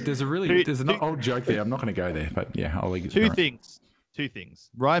 Jesus. There's an old joke there. I'm not going to go there, but yeah, I'll leave it. Two things.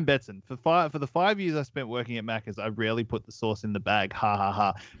 Ryan Betson, for the 5 years I spent working at Macca's, I rarely put the sauce in the bag. Ha ha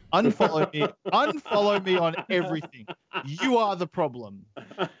ha. Unfollow me on everything. You are the problem.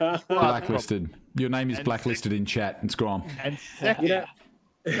 Blacklisted. Your name is blacklisted in chat. It's gone. And second,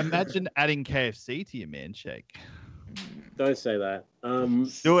 imagine adding KFC to your man shake. Don't say that.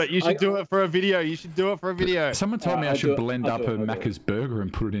 Do it. You should do it for a video. Someone told me I should blend up a Macca's burger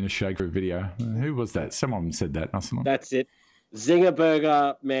and put it in a shake for a video. Who was that? Someone said that. That's it. Zinger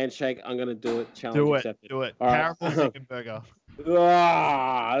burger, man shake. I'm going to do it. Challenge accepted. Do it. All caramel right. Zinger burger.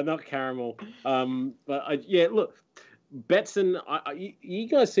 Not caramel. Look, Betson, you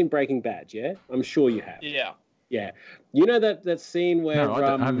guys seen Breaking Bad, yeah? I'm sure you have. Yeah. Yeah. You know that scene where... No,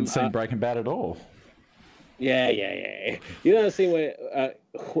 I haven't seen Breaking Bad at all. Yeah. You know the scene where,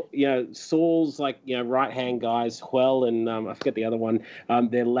 Saul's right-hand guys, Huel and I forget the other one.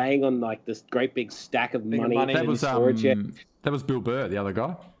 They're laying on like this great big stack of money. That was Bill Burr, the other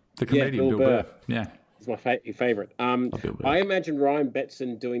guy, the comedian Bill Burr. Yeah. He's my favorite. I imagine Ryan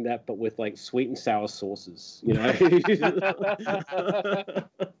Betson doing that, but with like sweet and sour sauces. You know,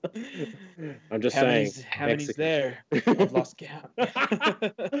 I'm just saying. How many's there? I've lost count.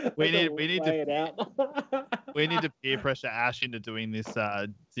 We need to peer pressure Ash into doing this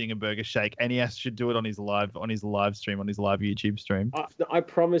Zinger Burger shake, and he should do it on his live stream, on his live YouTube stream. I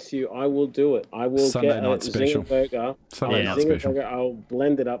promise you, I will do it. I will Sunday get night a special. Zinger Burger. I'll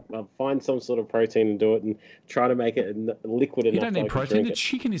blend it up. I'll find some sort of protein and do it, and try to make it liquid enough. You don't need protein. The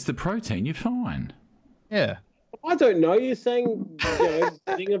chicken is the protein. You're fine. Yeah. I don't know. You're saying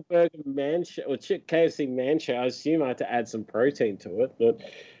Zinger Burger man or KFC man shake. I assume I have to add some protein to it, but.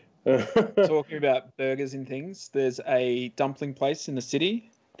 Talking about burgers and things, there's a dumpling place in the city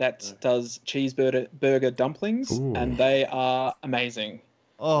that does cheeseburger dumplings, and they are amazing.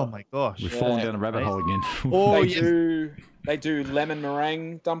 Oh my gosh. We're falling down a rabbit hole again. They do lemon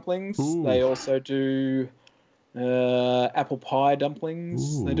meringue dumplings. Ooh. They also do apple pie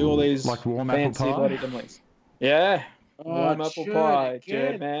dumplings. Ooh. They do all these like warm fancy apple pie? bloody dumplings. Yeah. Warm apple pie,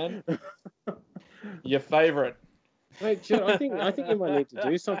 Jared, man. Your favourite. Wait, Joe, I think you might need to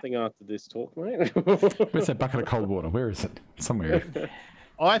do something after this talk, mate. Where's that bucket of cold water? Where is it? Somewhere.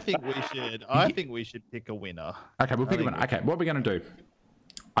 I think we should pick a winner. Okay, we'll pick a winner. Okay, what are we going to do?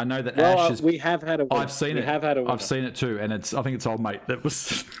 I know that Ash is... we have had a winner. I've seen it. I've seen it too, and I think it's Old Mate. That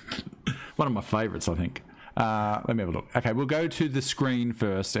was one of my favourites, I think. Let me have a look. Okay, we'll go to the screen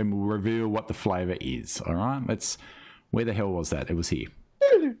first, and we'll reveal what the flavour is. All right? Where the hell was that? It was here.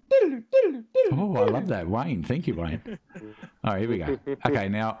 Oh, I love that, Wayne. Thank you, Wayne. All right, here we go. Okay,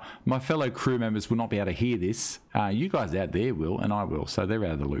 now, my fellow crew members will not be able to hear this. You guys out there will, and I will, so they're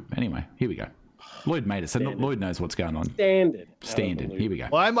out of the loop. Anyway, here we go. Lloyd made it, so Lloyd knows what's going on. Standard. Here we go.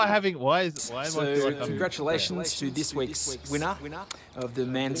 Congratulations to this week's winner of the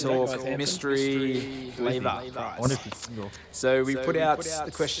Mantalk Mystery Flavour Prize. So we put out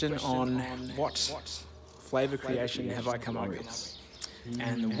the question on what flavour creation have I come up with?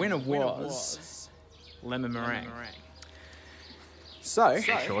 And the winner was lemon meringue. So,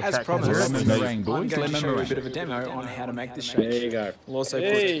 as promised, I'm going to show you a bit of a demo on how to make this shake. There you go. We'll also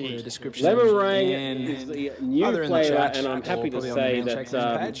put the description lemon meringue is the new flavour, and I'm happy to say that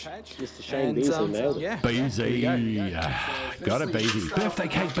Mr. Shane Beasley nailed it. Beasley. Got it, Beasley. Birthday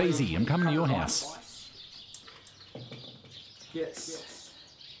cake, Beasley. I'm coming to your house. Yes.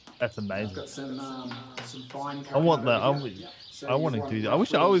 That's amazing. I've got some fine I want that. I want to do that. I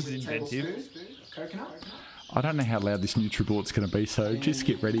wish I was inventive. Coconut. I don't know how loud this NutriBullet's going to be, so just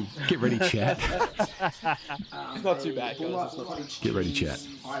get ready. Get ready, chat. It's not too bad, guys. Get ready, chat.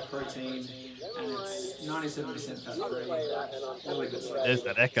 High protein, and it's 97% fat free. Really good stuff. There's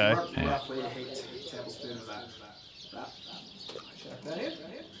that echo. Roughly a heaped tablespoon of that.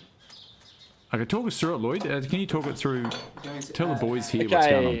 Okay, talk us through it, Lloyd. Can you talk it through? Tell the boys here what's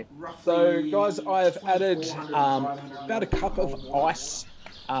going on. So, guys, I've added about a cup of ice.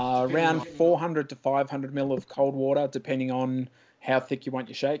 Around 400 to 500 ml of cold water, depending on how thick you want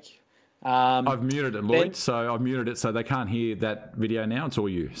your shake. I've muted it, Lloyd. So I've muted it so they can't hear that video now. It's all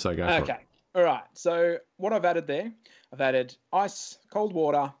you. So go for it. Okay. All right. So what I've added there, I've added ice, cold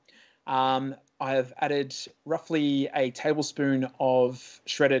water. I have added roughly a tablespoon of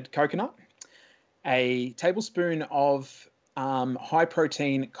shredded coconut. a tablespoon of high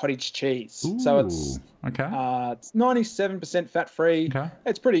protein cottage cheese. Ooh, so it's okay. It's 97% fat free. Okay.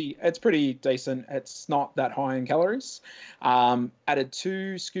 It's pretty decent. It's not that high in calories. Added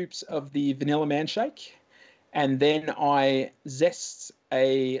 2 scoops of the vanilla man shake, and then I zest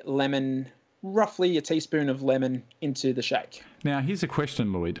a lemon, roughly a teaspoon of lemon, into the shake. Now, here's a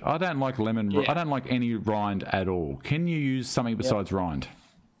question, Lloyd. I don't like lemon. Yeah. I don't like any rind at all. Can you use something besides rind?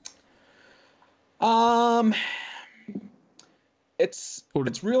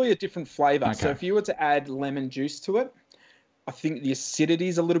 It's really a different flavour. Okay. So if you were to add lemon juice to it, I think the acidity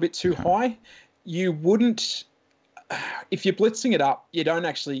is a little bit too high. You wouldn't, if you're blitzing it up, you're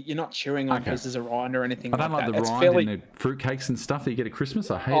not chewing on pieces of rind or anything like that. I don't like the rind in the fruitcakes and stuff that you get at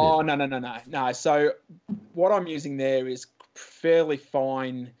Christmas. I hate it. Oh, no. So what I'm using there is fairly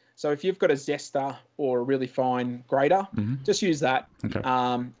fine. So if you've got a zester or a really fine grater, just use that. Okay.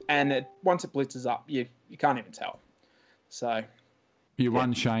 And once it blitzes up, you can't even tell. So... You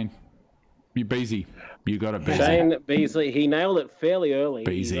won, Shane. You Beezy. You got it, Beezy. Shane Beasley, he nailed it fairly early.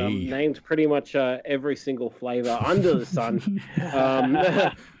 Beezy. He named pretty much every single flavour under the sun.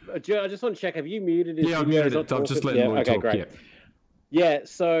 I just want to check, have you muted his Yeah, I've video? muted it. I've just let Lloyd talk. Great. Yeah. Yeah,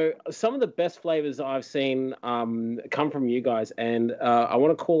 so some of the best flavors I've seen come from you guys, and I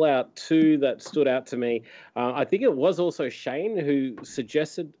want to call out 2 that stood out to me. I think it was also Shane who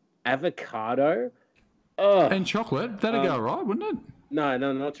suggested avocado. And chocolate. That'd go all right, wouldn't it? No,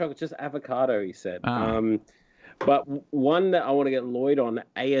 not chocolate, just avocado, he said. But one that I want to get Lloyd on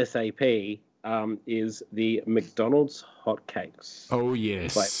ASAP is the McDonald's hotcakes. Oh,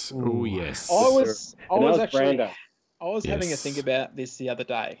 yes. Oh, yes. I was Yes. having a think about this the other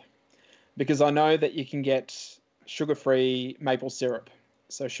day, because I know that you can get sugar-free maple syrup.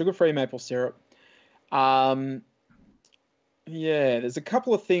 So sugar-free maple syrup. There's a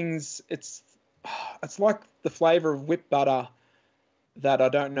couple of things. It's like the flavour of whipped butter that I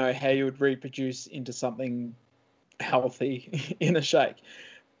don't know how you would reproduce into something healthy in a shake.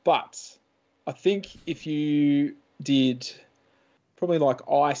 But I think if you did probably like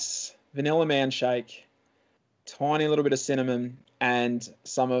ice, vanilla man shake, tiny little bit of cinnamon, and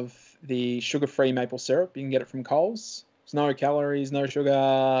some of the sugar-free maple syrup, you can get it from Coles. There's no calories, no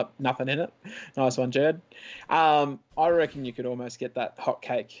sugar, nothing in it. Nice one, Jed. I reckon you could almost get that hot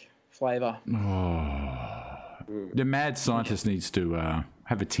cake flavour. The mad scientist needs to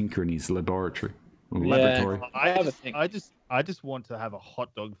have a tinker in his laboratory. I just want to have a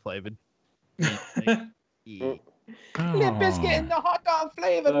hot dog flavored. Limp Bizkit in the hot dog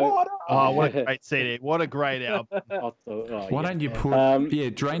flavored water. Oh, what a great CD! What a great album. Why don't you put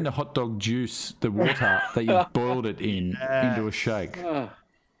drain the hot dog juice, the water that you've boiled it in, into a shake?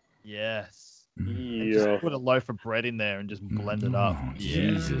 Yes. Just put a loaf of bread in there and just blend it up.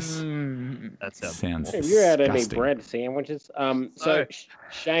 Jesus. That sounds Have you had any bread sandwiches? So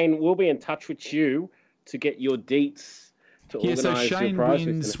Shane, we'll be in touch with you to get your deets to organise so Shane your prize.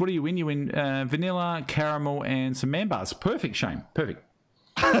 wins. What do you win? You win vanilla, caramel, and some man bars. Perfect, Shane. Perfect.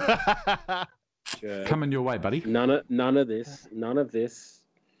 Coming your way, buddy. None of this.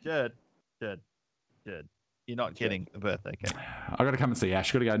 Good. You're not getting a birthday cake. I got to come and see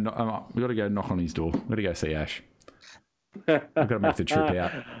Ash. We got to go knock on his door. Got to go see Ash. I've got to make the trip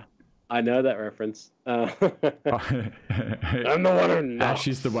out. I know that reference. I'm the one who knocks. Ash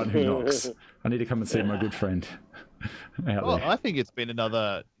is the one who knocks. I need to come and see my good friend out there. I think it's been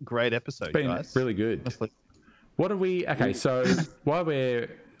another great episode, guys. Really good. What are we? Okay, so while we're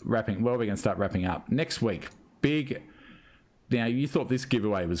going to start wrapping up next week, big. Now you thought this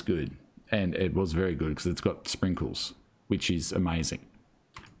giveaway was good, and it was very good because it's got sprinkles, which is amazing.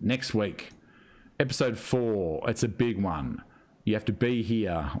 Next week, episode 4. It's a big one. You have to be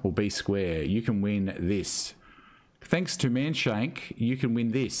here or be square. You can win this. Thanks to Manshank, you can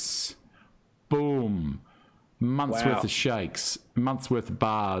win this. Boom. Month's worth of shakes, month's worth of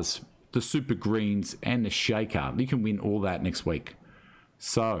bars, the super greens, and the shaker. You can win all that next week.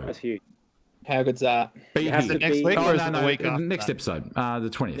 So that's huge. How good's that? Be here. Next week or is it the week after? Next episode, the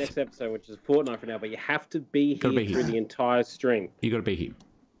 20th. Next episode, which is a fortnight from now, but you have to be here through the entire stream. You got to be here.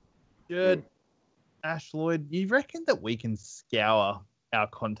 Good. Ash, Lloyd, you reckon that we can scour our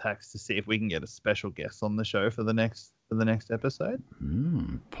contacts to see if we can get a special guest on the show for the next episode?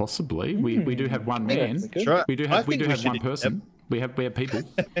 Possibly. We do have one man. Sure. We do have one person. We have people.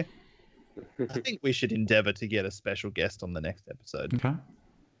 I think we should endeavour to get a special guest on the next episode. Okay.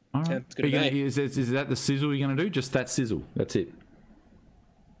 All right. Is that the sizzle you're going to do? Just that sizzle. That's it.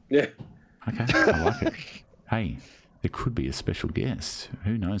 Yeah. Okay. I like it. Hey, there could be a special guest.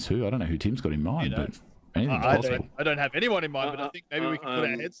 Who knows who? I don't know who Tim's got in mind, but Anything's possible. I don't have anyone in mind, but I think maybe we can put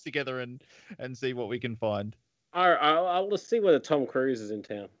our heads together and see what we can find. I'll see whether Tom Cruise is in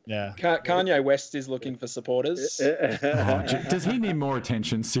town. Yeah. Kanye West is looking for supporters. Does he need more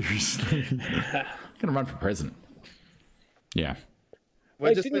attention? Seriously. Gonna run for president. Yeah.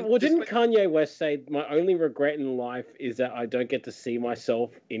 Didn't Kanye West say, my only regret in life is that I don't get to see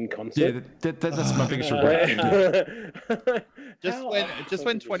myself in concert? Yeah, that's my biggest regret. Just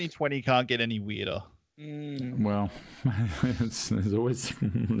when 2020 can't get any weirder. Well, there's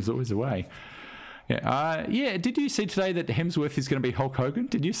always a way. Yeah. Did you see today that Hemsworth is going to be Hulk Hogan?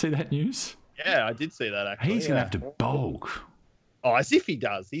 Did you see that news? Yeah, I did see that actually. He's going to have to bulk. Oh, as if he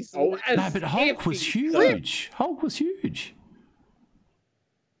does. No, but Hulk was huge. Hulk was huge.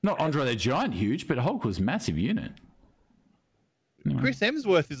 Not Andre the Giant huge, but Hulk was massive unit. Chris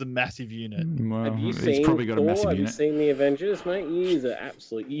Hemsworth is a massive unit. Well, have you he's seen probably got a massive Have unit. you seen the Avengers, mate? He's an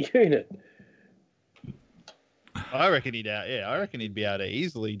absolute unit. I reckon he'd be able to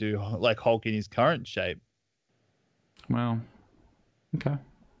easily do like Hulk in his current shape. Well, okay.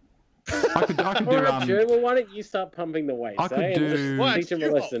 I could do. Well, why don't you start pumping the weights? I could do. Teach him a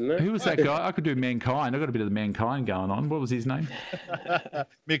lesson. No? Who was that guy? I could do Mankind. I got a bit of the Mankind going on. What was his name?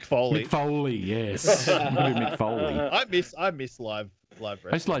 Mick Foley. Mick Foley. Yes, I could do Mick Foley. I miss live wrestling.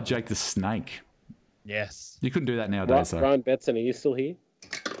 I used to like Jake the Snake. Yes. You couldn't do that nowadays, though. Ryan Betson, are you still here?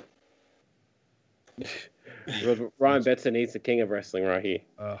 Ryan Betson, he's the king of wrestling right here.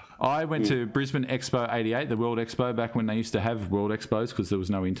 I went to Brisbane Expo '88, the World Expo, back when they used to have World Expos because there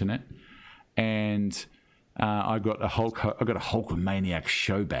was no internet, and I got a Hulkamaniac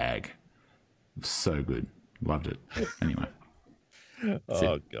show bag. It was so good, loved it. Anyway,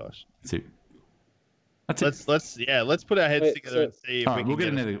 gosh, that's it. Let's put our heads together and see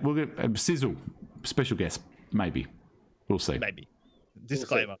if we'll get a sizzle special guest, maybe. We'll see. Maybe.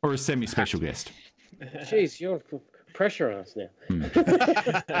 Disclaimer. Or a semi-special guest. Jeez, you're pressure on us now.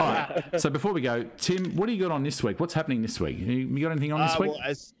 All right. So before we go, Tim, what do you got on this week? What's happening this week? You got anything on this week? Well,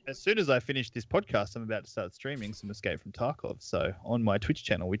 as soon as I finish this podcast, I'm about to start streaming some Escape from Tarkov. So on my Twitch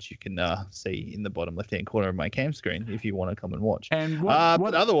channel, which you can see in the bottom left-hand corner of my cam screen, if you want to come and watch. And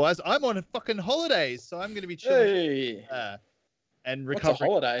but otherwise, I'm on fucking holidays, so I'm going to be chilling and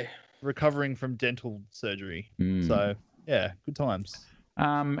recovering from dental surgery. So yeah, good times.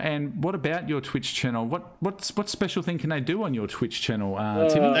 And what about your Twitch channel? What special thing can they do on your Twitch channel,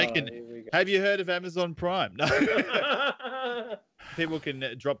 Timmy? Have you heard of Amazon Prime? No. People can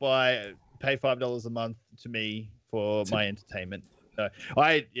drop by, pay $5 a month to me for my entertainment. So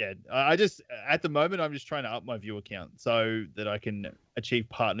I just at the moment I'm just trying to up my view count so that I can achieve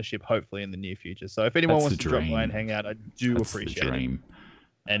partnership hopefully in the near future. So if anyone wants to drop by and hang out, I do appreciate it.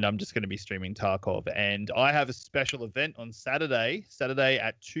 And I'm just going to be streaming Tarkov. And I have a special event on Saturday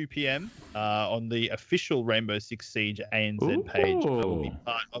at 2 p.m. On the official Rainbow Six Siege ANZ page. I will be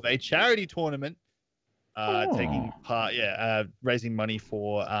part of a charity tournament, taking part, raising money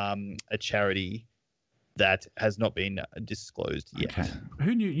for a charity that has not been disclosed yet. Okay.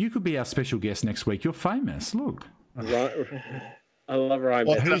 Who knew you could be our special guest next week? You're famous. Look. I love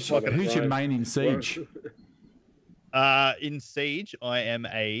Ryan. Who's your main in Siege? In Siege, I am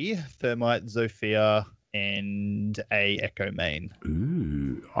a Thermite, Zofia, and a Echo main.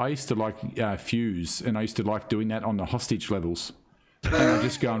 Ooh, I used to like Fuse, and I used to like doing that on the hostage levels. And I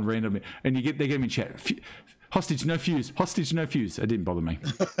just go and randomly, and they get me in chat. Hostage, no fuse. Hostage, no fuse. It didn't bother me.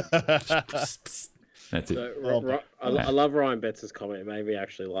 That's it. So, I love Ryan Betts' comment. It made me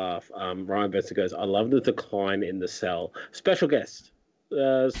actually laugh. Ryan Betts goes, "I love the decline in the cell." Special guest.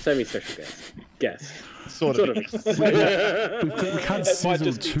 Semi-special guest. Sort of. We can't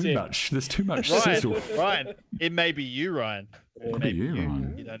sizzle too much. There's too much sizzle. Ryan, it may be you, Ryan. It could be you,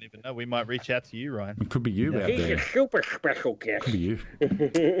 Ryan. You don't even know. We might reach out to you, Ryan. It could be you out there. He's a super special guest. Could be you.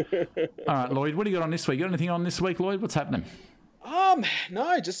 All right, Lloyd, what do you got on this week? You got anything on this week, Lloyd? What's happening?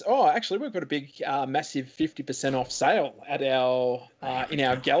 No, actually we've got a big massive 50% off sale at our in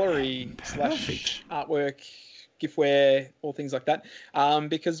our gallery / artwork, giftware, all things like that,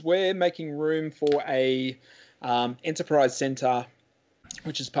 because we're making room for a enterprise centre,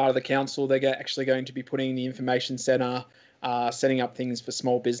 which is part of the council. They're actually going to be putting the information centre, setting up things for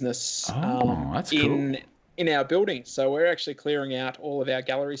small business that's cool. in our building. So we're actually clearing out all of our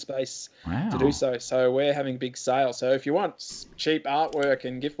gallery space to do so. So we're having a big sale. So if you want cheap artwork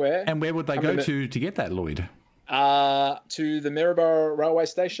and giftware... And where would they go to get that, Lloyd? To the Maryborough Railway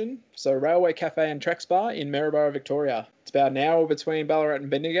Station. So Railway Cafe and Tracks Bar in Maryborough, Victoria. It's about an hour between Ballarat and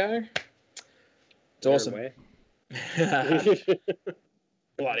Bendigo. It's awesome.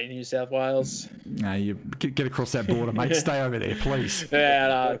 Bloody New South Wales. No, you get across that border, mate. Stay over there, please. Yeah,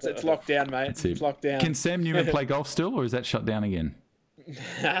 no, it's locked down, mate. That's it. It's locked down. Can Sam Newman play golf still, or is that shut down again?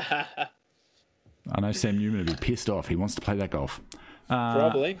 I know Sam Newman would be pissed off. He wants to play that golf.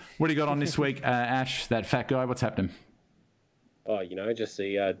 Probably. What do you got on this week, Ash, that fat guy? What's happening? Oh, just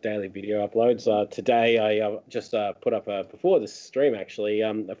the daily video uploads. Today, I just put up, before the stream, actually,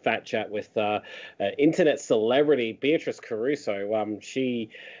 a fat chat with internet celebrity Beatrice Caruso. She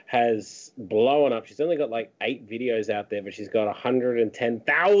has blown up. She's only got like 8 videos out there, but she's got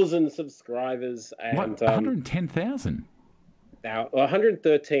 110,000 subscribers. And, what? 110,000? Now,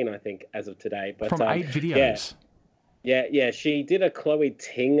 113, I think, as of today. But from 8 videos? Yeah. She did a Chloe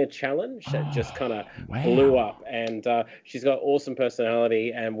Ting challenge that just kind of blew up, and she's got awesome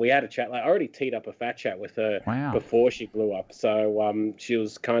personality. And we had a chat. Like, I already teed up a fat chat with her before she blew up, so she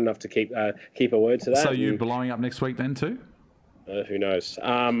was kind enough to keep her word to that. So you blowing up next week then too? Who knows?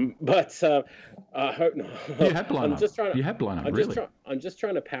 But I hope not. You have blown up. You have blown up. I'm just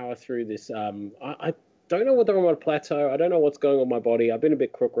trying to power through this. I don't know whether I'm on a plateau. I don't know what's going on in my body. I've been a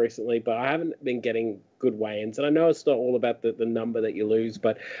bit crook recently, but I haven't been getting good weigh-ins. And I know it's not all about the number that you lose,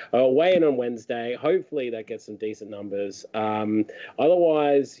 but weigh-in on Wednesday. Hopefully that gets some decent numbers.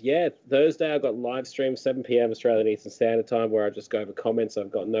 Otherwise, Thursday I've got live stream, 7 p.m. Australian Eastern Standard Time, where I just go over comments I've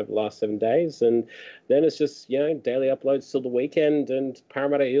gotten over the last 7 days. And then it's just, daily uploads till the weekend, and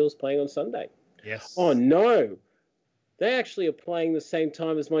Parramatta Eels playing on Sunday. Yes. Oh, no. They actually are playing the same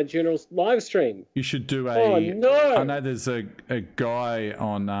time as my General's live stream. You should do Oh, no. I know there's a guy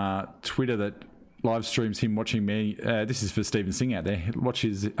on Twitter that live streams him watching me. This is for Stephen Singh out there.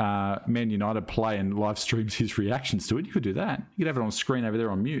 Watches Man United play and live streams his reactions to it. You could do that. You could have it on screen over there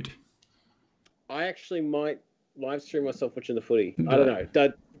on mute. I actually might live stream myself watching the footy. I don't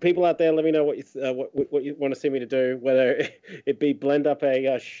know. People out there, let me know what you want to see me to do. Whether it be blend up a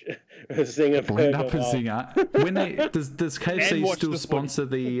zinger. Blend up a zinger. When does KFC still sponsor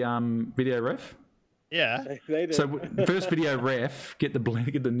the video ref? Yeah, they do. So first video ref, get the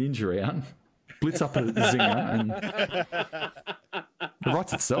ninja out, blitz up a zinger, and it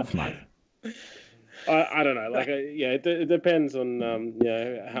writes itself, mate. I don't know. Like, it depends on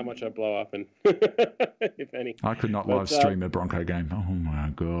how much I blow up and if any. I could not live stream a Bronco game. Oh my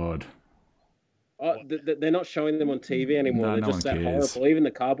god. They're not showing them on TV anymore. No, they're just that horrible. Even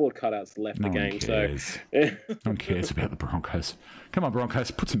the cardboard cutouts left the game. Cares. So no one cares about the Broncos. Come on, Broncos,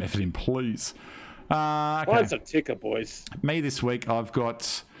 put some effort in, please. Okay. Find some ticker, boys. Me this week, I've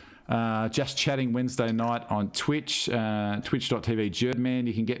got Just Chatting Wednesday night on Twitch, twitch.tv Jerdman.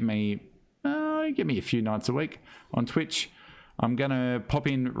 You can get me a few nights a week on Twitch. I'm going to pop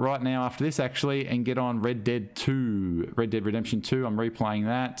in right now after this, actually, and get on Red Dead Redemption 2. I'm replaying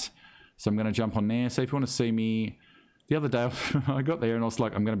that. So I'm going to jump on there. So if you want to see me, the other day I got there and I was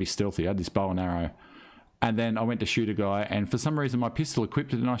like, I'm going to be stealthy. I had this bow and arrow. And then I went to shoot a guy, and for some reason my pistol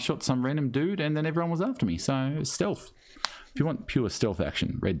equipped it, and I shot some random dude, and then everyone was after me. So it was stealth. If you want pure stealth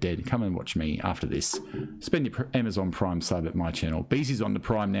action, Red Dead, come and watch me after this. Spend your Amazon Prime sub at my channel. Beezy's on the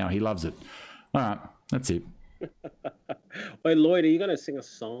Prime now. He loves it. All right, that's it. Wait, Lloyd, are you going to sing a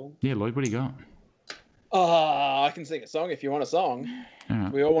song? Yeah, Lloyd, what do you got? Oh, I can sing a song if you want a song.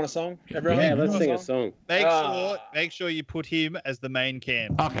 Right. We all want a song? Everyone? Yeah, let's sing a song. Make sure you put him as the main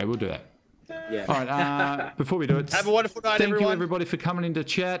cam. Okay, we'll do that. Yeah. All right, before we do it, have a wonderful night, everyone. Thank you, everybody, everyone. for coming into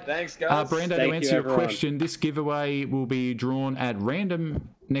chat. Thanks, guys. Brando, to answer your question, this giveaway will be drawn at random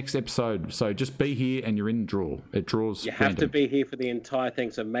next episode. So just be here and you're in draw. It draws You have random. to be here for the entire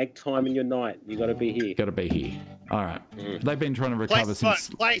thing, so make time in your night. You got to be here. Got to be here. All right. They've been trying to recover since...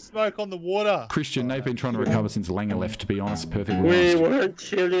 Play smoke on the water. Christian, they've been trying to recover since Langer left, to be honest. Perfectly We honest. weren't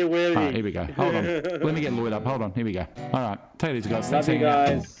chilly willy. All right, here we go. Hold on. Let me get Lloyd up. Hold on. Here we go. All right. Take it easy, guys. Thanks Love you for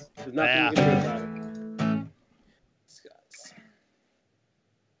hanging out. guys. There's nothing you can do about it.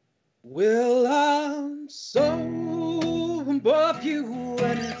 Well, I'm so above you,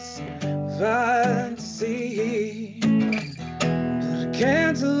 and it's fine to see, but I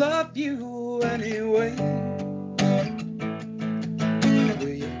can't love you anyway. Well,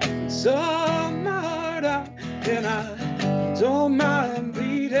 you saw my heart out, and I don't mind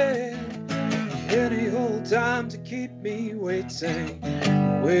bleeding any old time to keep me waiting.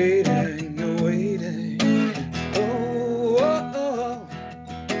 Well, I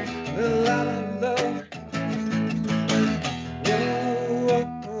don't love.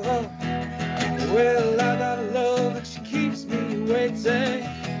 Well, I got a love that she keeps me waiting.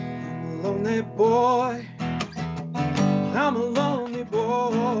 I'm a lonely boy. I'm a lonely boy.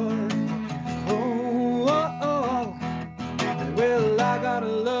 Well, I got a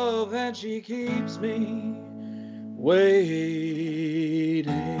love and she keeps me waiting.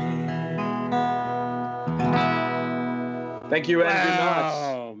 Thank you, and good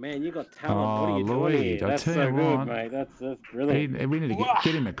night. Oh man, you got talent. What are you Lloyd, doing here? I That's tell so you good, what. mate. That's brilliant. We need to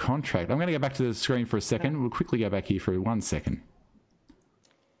get him a contract. I'm going to go back to the screen for a second. We'll quickly go back here for 1 second.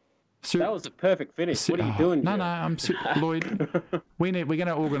 That was a perfect finish. What are you doing? No, here? Lloyd. We're going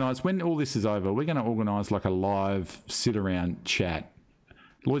to organise when all this is over. We're going to organise like a live sit around chat.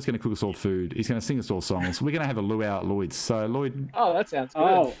 Lloyd's going to cook us all food. He's going to sing us all songs. We're going to have a luau at Lloyd's. So Lloyd. Oh, that sounds good.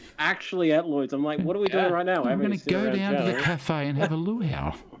 Oh, actually at Lloyd's. I'm like, what are we doing right now? We're going to go down to the cafe and have a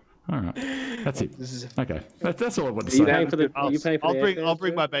luau. All right, that's it. Okay, that's all I want to say. I'll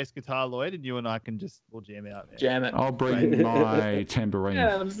bring my bass guitar, Lloyd, and you and I we'll jam out. Man. Jam it. I'll bring my tambourine.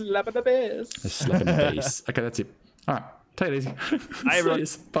 Yeah, I'm slapping the bass. Slapping the bass. Okay, that's it. All right. Take it easy. Hey, everyone.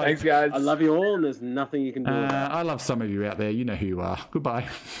 Bye. Thanks, guys. I love you all, and there's nothing you can do about it. I love some of you out there. You know who you are. Goodbye.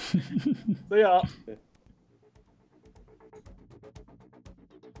 See ya.